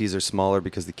guarantees are smaller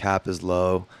because the cap is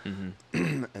low,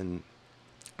 Mhm. and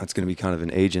that's going to be kind of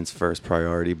an agent's first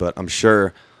priority. But I'm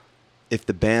sure if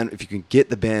you can get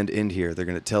the band in here, they're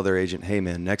going to tell their agent, "Hey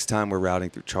man, next time we're routing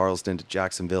through Charleston to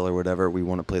Jacksonville or whatever, we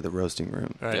want to play the roasting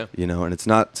room." right. Yeah. And it's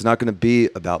not going to be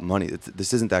about money.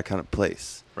 This isn't that kind of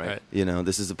place. Right.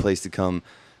 This is a place to come,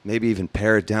 maybe even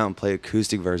pare it down, play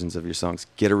acoustic versions of your songs,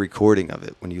 get a recording of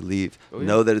it when you leave. Oh, yeah.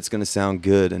 Know that it's going to sound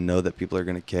good and know that people are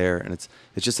going to care. And it's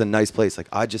just a nice place. Like,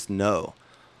 I just know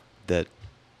that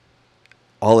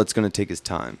all it's going to take is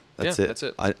time. That's Yeah, it. that's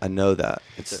it. I know that.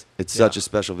 it. It's such a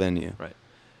special venue. Right.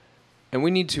 And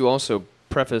we need to also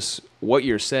preface what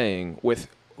you're saying with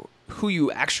who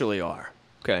you actually are.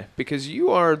 Okay, because you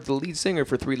are the lead singer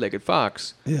for Three-Legged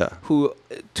Fox, Yeah. who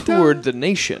toured the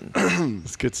nation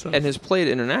It's good stuff. and has played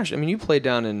international. I mean, you played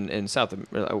down in South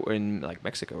in like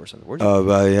Mexico or something. Where'd you?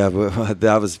 Oh, yeah.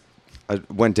 But I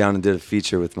went down and did a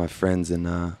feature with my friends in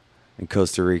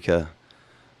Costa Rica.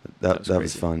 That was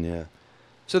crazy. fun. Yeah.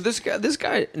 So this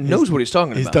guy knows what he's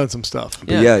talking He's about. done some stuff. But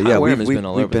Yeah, yeah, Kyle Wareham has we've been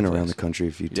all we've over been the around place. the country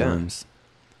a few Yeah. times.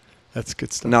 That's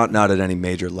good stuff. Not at any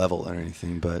major level or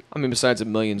anything, but I mean, besides 1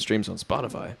 million streams on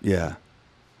Spotify, yeah,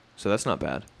 so that's not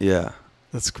bad. yeah,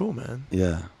 That's cool, man.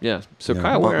 yeah. Yeah. So Yeah,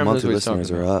 Kyle Wareham knows monthly what he's talking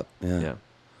listeners are about. up. Yeah. Yeah.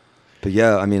 But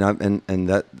yeah, I mean, and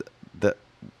that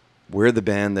we're the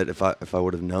band that if I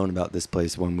would have known about this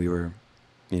place when we were,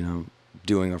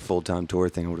 doing our full-time tour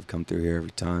thing, I would have come through here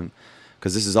every time,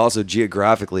 because this is also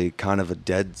geographically kind of a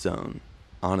dead zone,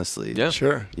 honestly. Yeah.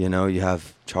 Sure. You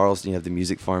have Charleston, you have the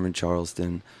Music Farm in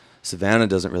Charleston. Savannah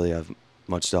doesn't really have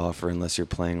much to offer unless you're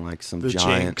playing like some The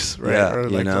giant, Jinx, right? yeah, Or you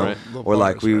like the know, little or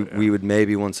like bars, we right, yeah. we would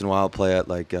maybe once in a while play at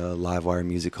like Livewire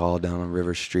Music Hall down on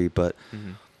River Street, but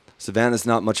Mhm. Savannah's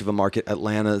not much of a market.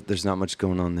 Atlanta, there's not much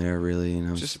going on there really. You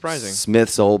know, Which is surprising.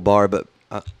 Smith's old bar, but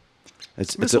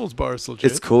it's Missiles bar is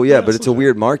legit. it's cool, yeah, but it's it's a legit.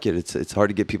 weird market. It's hard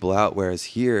to get people out. Whereas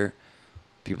here,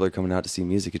 people are coming out to see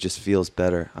music. It just feels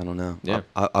better. I don't know. Yeah.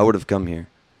 I would have come here.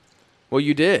 Well,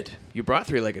 you did. You brought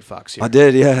Three-Legged Fox here. I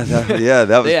did, yeah. That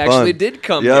was They fun. actually did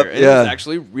come Yep, here. And It was yeah.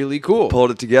 actually really cool.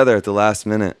 Pulled it together at the last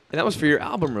minute. And that was for your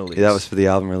album release. Yeah, that was for the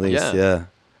album release. Yeah. Yeah,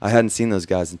 I hadn't seen those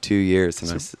guys in 2 years,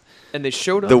 and And they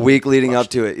showed up. the week leading up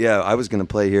to it, yeah, I was gonna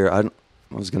play here. I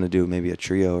was gonna do maybe a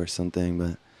trio or something,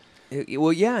 but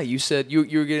Well, yeah, you said you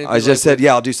were going to. I just said,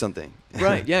 yeah, I'll do something.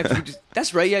 Right, yeah. 'Cause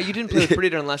that's right, yeah. You didn't play with Pretty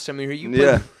Darn last time you were here. You played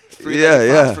Yeah, with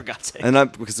Three-Legged Fox, for God's sake.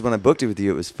 And because when I booked it with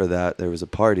you, it was for that. There was a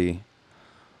party.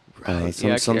 Right, Some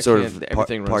yeah, some I sort can't- of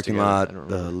everything runs parking together. I lot, don't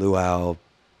the remember. Luau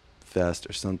Fest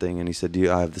or something, and he said,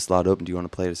 I have this slot open. Do you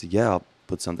want to play it? I said, yeah, I'll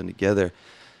put something together.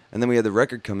 And then we had the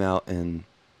record come out, and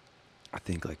I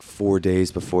think like 4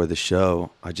 days before the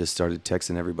show, I just started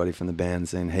texting everybody from the band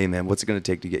saying, hey, man, what's it going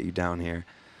to take to get you down here?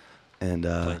 And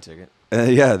Plane ticket.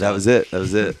 yeah, that was it. That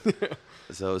was it.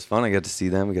 So it was fun. I got to see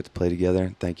them. We got to play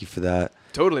together. Thank you for that.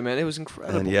 Totally, man. It was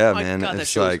incredible. And yeah, My man, God, that it's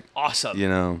show was like, awesome. You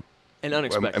know, And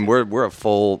unexpected. and we're a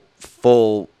full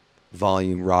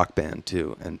volume rock band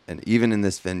too, and even in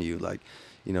this venue, like,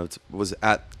 you know, it was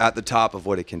at the top of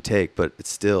what it can take, but it's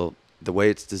still the way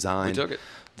it's designed. We took it.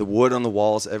 The wood on the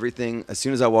walls, everything. As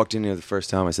soon as I walked in here the first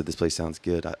time, I said, "This place sounds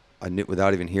good." I knew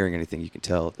without even hearing anything, you can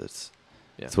tell that's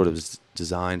what it was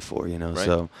designed for. You know, Right.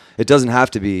 so it doesn't have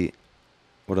to be.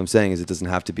 What I'm saying is, it doesn't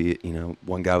have to be, you know,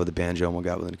 one guy with a banjo and one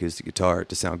guy with an acoustic guitar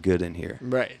to sound good in here.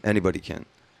 Right. Anybody can.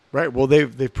 Right. Well,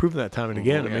 they've proven that time and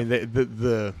again. yeah. I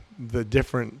mean, the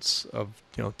difference of,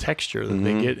 you know, texture that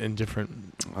they Mhm. get in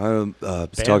different. I was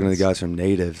talking to the Bands. guys from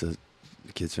Native, the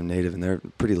kids from Native, and they're a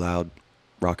pretty loud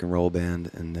rock and roll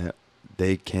band, and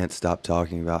they can't stop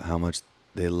talking about how much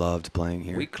they loved playing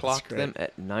here. We clocked great. them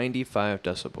at 95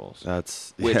 decibels,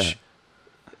 That's which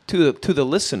to the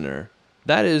listener,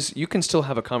 that is, you can still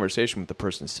have a conversation with the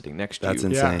person sitting next to That's you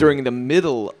insane. during the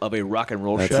middle of a rock and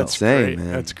roll That's show. insane, great.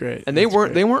 man. That's great. And they That's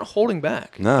weren't great. holding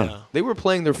back. No. Yeah. They were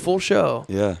playing their full show.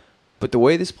 Yeah. But the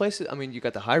way this place is, I mean, you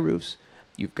got the high roofs,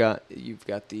 you've got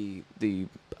the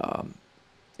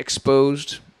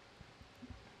exposed,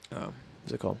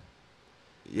 what's it called?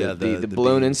 Yeah. the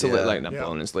blown beams, insulation, yeah. like not Yeah.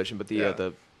 blown insulation, but the Yeah.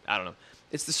 I don't know.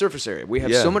 It's the surface area. We have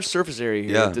Yeah. so much surface area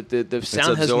here Yeah. that the It's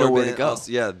sound has nowhere to absorbent. go.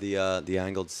 Also, yeah, the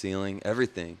angled ceiling,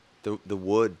 everything. The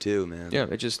wood too, man. Yeah,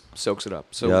 it just soaks it up.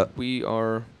 So Yeah.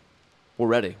 we're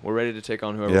ready. We're ready to take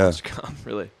on whoever Yeah. wants to come.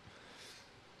 Really.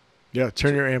 Yeah.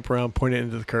 Turn your amp around, point it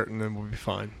into the curtain, and we'll be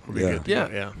fine. We'll be Yeah. good. to Yeah.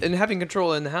 go. Yeah. And having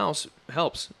control in the house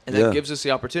helps, and Yeah. that gives us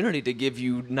the opportunity to give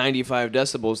you 95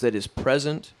 decibels that is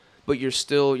present, but you're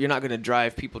not going to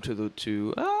drive people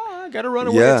I got to run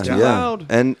away. Yeah, It's too yeah. loud.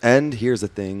 And here's the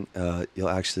thing: you'll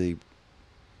actually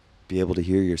be able to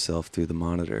hear yourself through the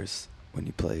monitors when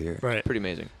you play here. Right. Pretty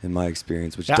amazing. In my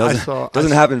experience, which Yeah, I doesn't saw-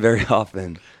 doesn't happen very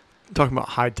often. Talking about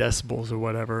high decibels or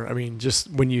whatever. I mean, just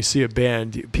when you see a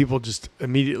band, people just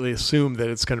immediately assume that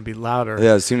it's going to be louder.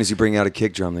 Yeah, as soon as you bring out a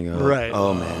kick drum, they go, Right.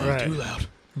 "Oh man, Right. Too loud.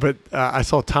 But I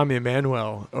saw Tommy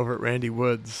Emmanuel over at Randy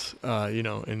Woods,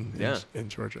 in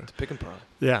Georgia. Pick and prod.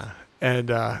 Yeah,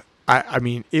 and I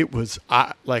mean, it was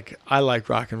I like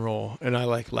rock and roll, and I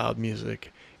like loud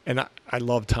music, and I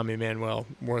love Tommy Emmanuel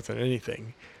more than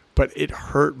anything. But it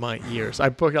hurt my ears. I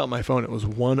broke out my phone. It was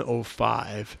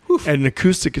 105, and an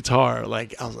acoustic guitar.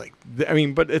 Like I was like, I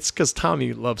mean, but it's because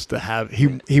Tommy loves to have he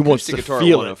wants to Acoustic guitar at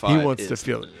feel it. He 105 wants to is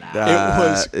feel it. that It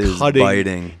was is cutting.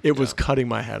 biting." It was cutting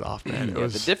my head off, man. It Yeah,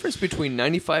 was. the difference between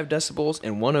 95 decibels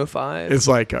and 105 It's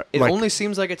like it only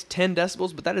seems like it's 10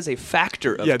 decibels, but that is a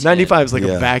factor of 10. 95 is like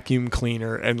Yeah. a vacuum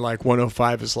cleaner, and like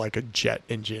 105 is like a jet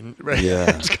engine. Right?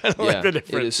 Yeah. it's kind of Yeah, like the it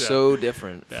difference. is yeah. so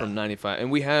different Yeah. from 95. And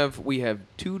we have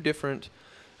two different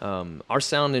our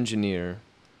sound engineer,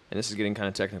 and this is getting kind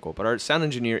of technical, but our sound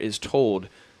engineer is told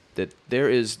that there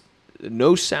is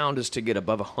no sound is to get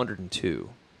above 102.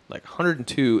 Like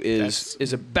 102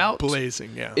 is about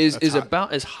blazing. Yeah, is that's hot.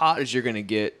 about as hot as you're going to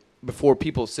get before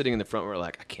people sitting in the front were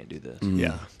like, I can't do this.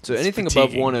 Yeah. So It's anything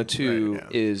above fatiguing. 102 Right,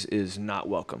 yeah. is not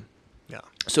welcome. Yeah.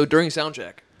 So during sound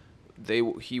check,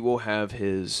 he will have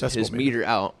his Decibel meter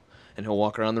out, and he'll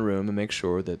walk around the room and make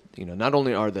sure that not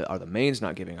only are the mains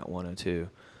not giving out 102,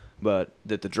 but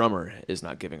that the drummer is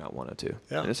not giving out 102.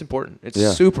 Yeah. And it's important. It's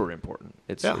Yeah. super important.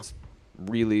 It's Yeah. it's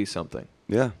really something.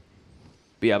 Yeah.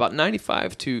 But yeah, about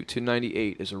 95 to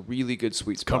 98 is a really good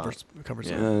sweet spot. Comfort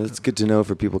Yeah. zone. It's good to know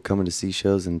for people coming to see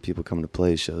shows and people coming to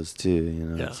play shows too. You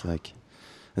know, Yeah. it's like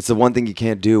it's the one thing you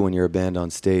can't do when you're a band on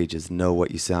stage is know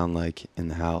what you sound like in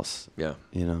the house. Yeah.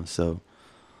 You know, so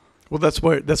Well, that's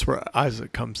where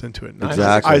Isaac comes into it. And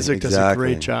Exactly, Isaac does a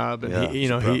great exactly. job, and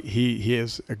Yeah. he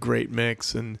has a great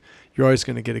mix, and you're always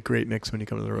going to get a great mix when you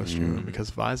come to the roasting room because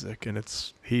of Isaac, and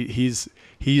he's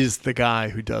the guy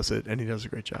who does it, and he does a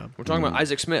great job. We're talking about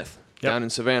Isaac Smith Yep. down in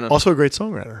Savannah. Also a great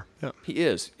songwriter. Yeah. He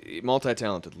is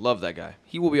multi-talented. Love that guy.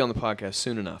 He will be on the podcast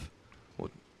soon enough.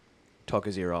 We'll talk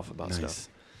his ear off about Nice. stuff.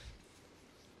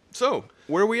 So,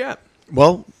 where are we at?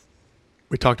 Well,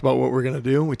 we talked about what we're going to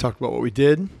do. We talked about what we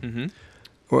did. Mm-hmm.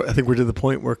 Well, I think we're to the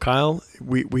point where, Kyle,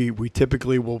 we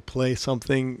typically will play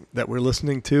something that we're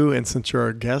listening to. And since you're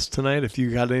our guest tonight, if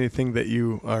you got anything that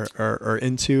you are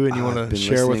into and you I've want to been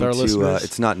share with our listening to, listeners.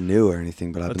 it's not new or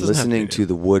anything, but I've It been doesn't have to be listening new. to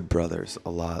the Wood Brothers a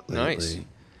lot lately.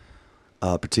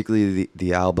 Nice. Particularly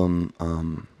the album.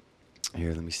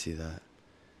 Here, let me see that.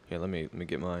 Yeah, let me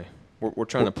get my. We're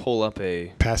trying to pull up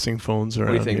a. Passing phones around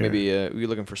What do you think? here. Maybe are you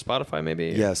looking for Spotify? Maybe.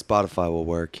 Yeah, Spotify will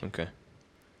work. Okay.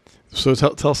 So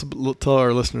tell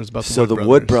our listeners about the So Wood the Brothers.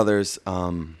 Wood Brothers.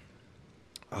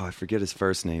 I forget his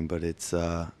first name, but it's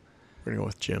We're going to go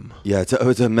with Jim. yeah,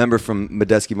 it's a member from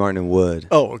Medeski Martin and Wood.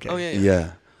 Oh, okay. Oh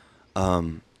yeah.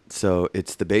 Yeah. So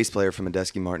it's the bass player from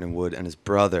Medeski Martin and Wood and his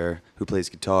brother who plays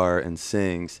guitar and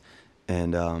sings.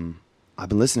 And I've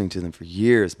been listening to them for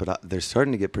years, but they're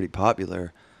starting to get pretty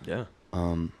popular. Yeah.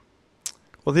 Well,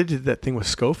 they did that thing with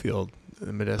Schofield.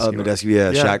 Medeski. Medeski,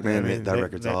 yeah, Shack I Man, mean, that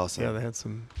record's awesome. Yeah, they had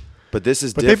some. But this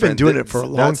is But they've been different. doing it for a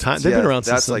long That's- time. They've been around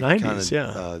since that's the like 90s,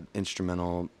 kinda, yeah.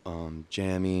 Instrumental,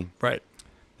 jammy. Right.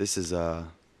 This is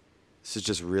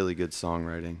just really good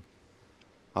songwriting.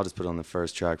 I'll just put on the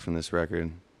first track from this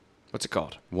record. What's it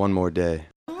called? One More Day.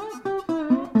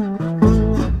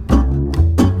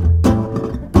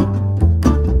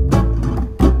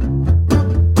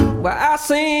 Well, I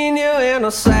seen you in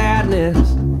a sadness.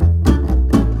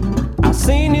 I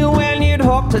seen you when you'd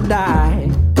hope to die.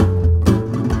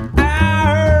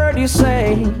 I heard you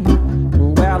say,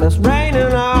 well, it's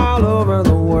raining all over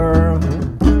the world.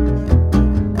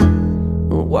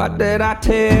 What did I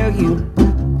tell you?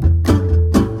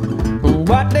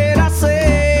 What did I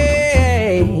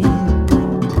say?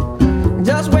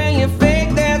 Just when you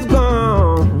think that's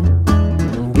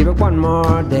gone, give it one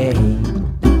more day.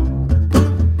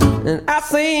 And I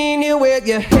seen you with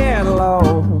your head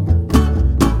low,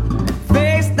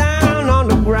 face down on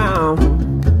the ground.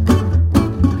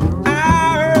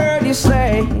 I heard you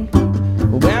say,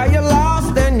 well, you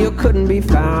lost and you couldn't be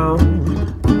found.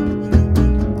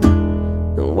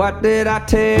 And what did I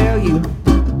tell you?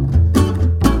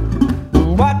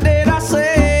 What did I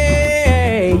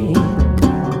say?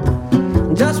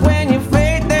 Just when your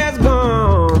faith is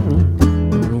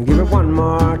gone, give it one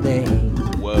more day.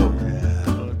 Whoa.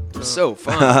 So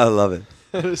fun. I love it.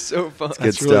 It was so fun. Good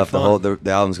That's really stuff. fun.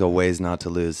 The album's called Ways Not to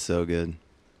Lose. So good.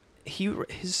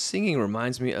 His singing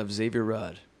reminds me of Xavier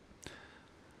Rudd.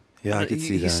 Yeah, I could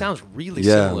see that. He sounds really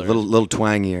yeah, similar. little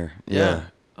twangier. Yeah.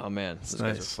 Oh man, those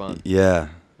guys nice. are fun. Yeah.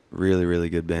 Really, really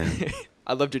good band.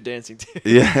 I loved your dancing too.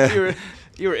 Yeah.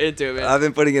 you were into it, man. I've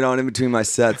been putting it on in between my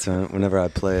sets whenever I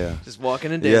play. Just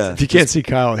walking and Yeah. dancing. If you can't see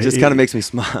Kyle, It just kind of makes me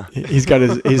smile. He's got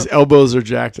his elbows are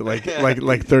jacked at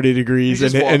like 30 degrees,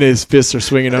 He's and, just and his fists are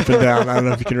swinging up and down. I don't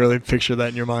know if you can really picture that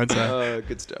in your mind's eye.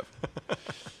 Good stuff.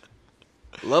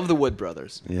 Love the Wood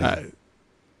Brothers. Yeah.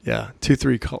 Yeah,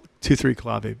 2/3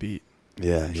 clave beat.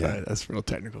 Yeah. That's Yeah. right. That's real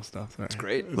technical stuff. That's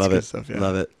great. It's Love good it. Stuff, yeah.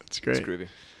 Love it. It's great. It's groovy.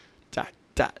 Dot,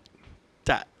 dot,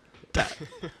 dot, dot,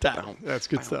 dot. That's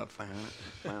good stuff.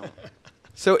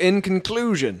 So, in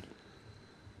conclusion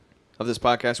of this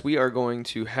podcast, we are going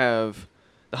to have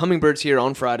the Hummingbirds here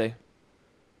on Friday.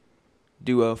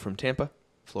 Duo from Tampa,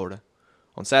 Florida.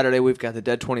 On Saturday, we've got the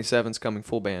Dead 27s coming,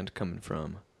 full band, coming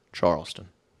from Charleston.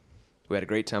 We had a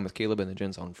great time with Caleb and the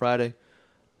Gins on Friday.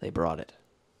 They brought it.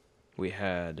 We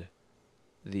had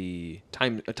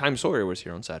Time Sawyer was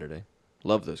here on Saturday.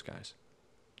 Love those guys.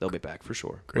 They'll be back for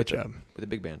sure. Great with job. with a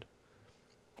big band.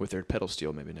 With their pedal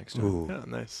steel maybe next time. Ooh. Yeah,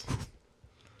 nice.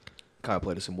 Kyle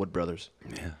played us some Wood Brothers.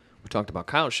 Yeah. We talked about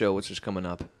Kyle's show, which is coming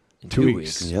up in 2 2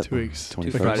 weeks. Yep. 2 weeks. 21st. Two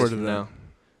Looking Fridays forward to from that. now.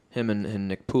 Him and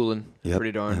Nick Poulin. Yep.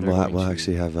 Pretty darn. And they're we'll going to-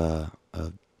 actually have a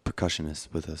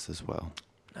percussionist with us as well.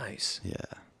 Nice. Yeah.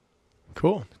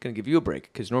 Cool. It's going to give you a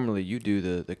break because normally you do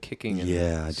the kicking and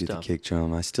Yeah, I do the stuff. kick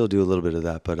drum. I still do a little bit of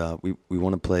that, but we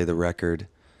want to play the record,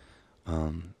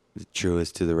 the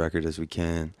truest to the record as we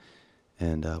can,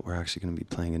 and we're actually going to be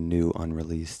playing a new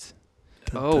unreleased.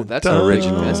 Oh, that's Dun,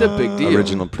 original- That's a big deal.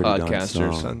 original Pretty Darn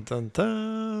Podcasters. Song. Dun, dun,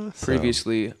 dun. So-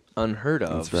 Previously unheard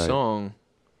of That's right. song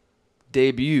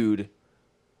debuted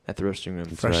at the Roasting Room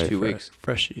for right. 2 weeks.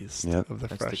 Freshies Yep. of the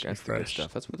That's fresh. the good fresh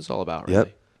stuff. That's what it's all about, Yep.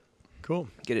 really. Cool.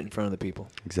 Get it in front of the people.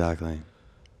 Exactly.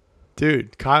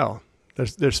 Dude, Kyle,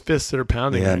 There's fists that are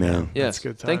pounding. Yeah, right man. now. Yes. That's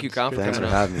good. Thank you, times. Kyle, Good for Thanks for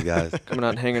coming out. having me, guys. Coming out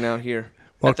and hanging out here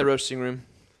at Welcome. the roasting room.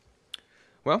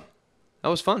 Well, that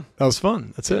was fun. That was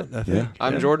fun. That's it. I think. Yeah.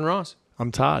 I'm Jordan Ross.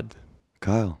 I'm Todd.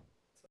 Kyle.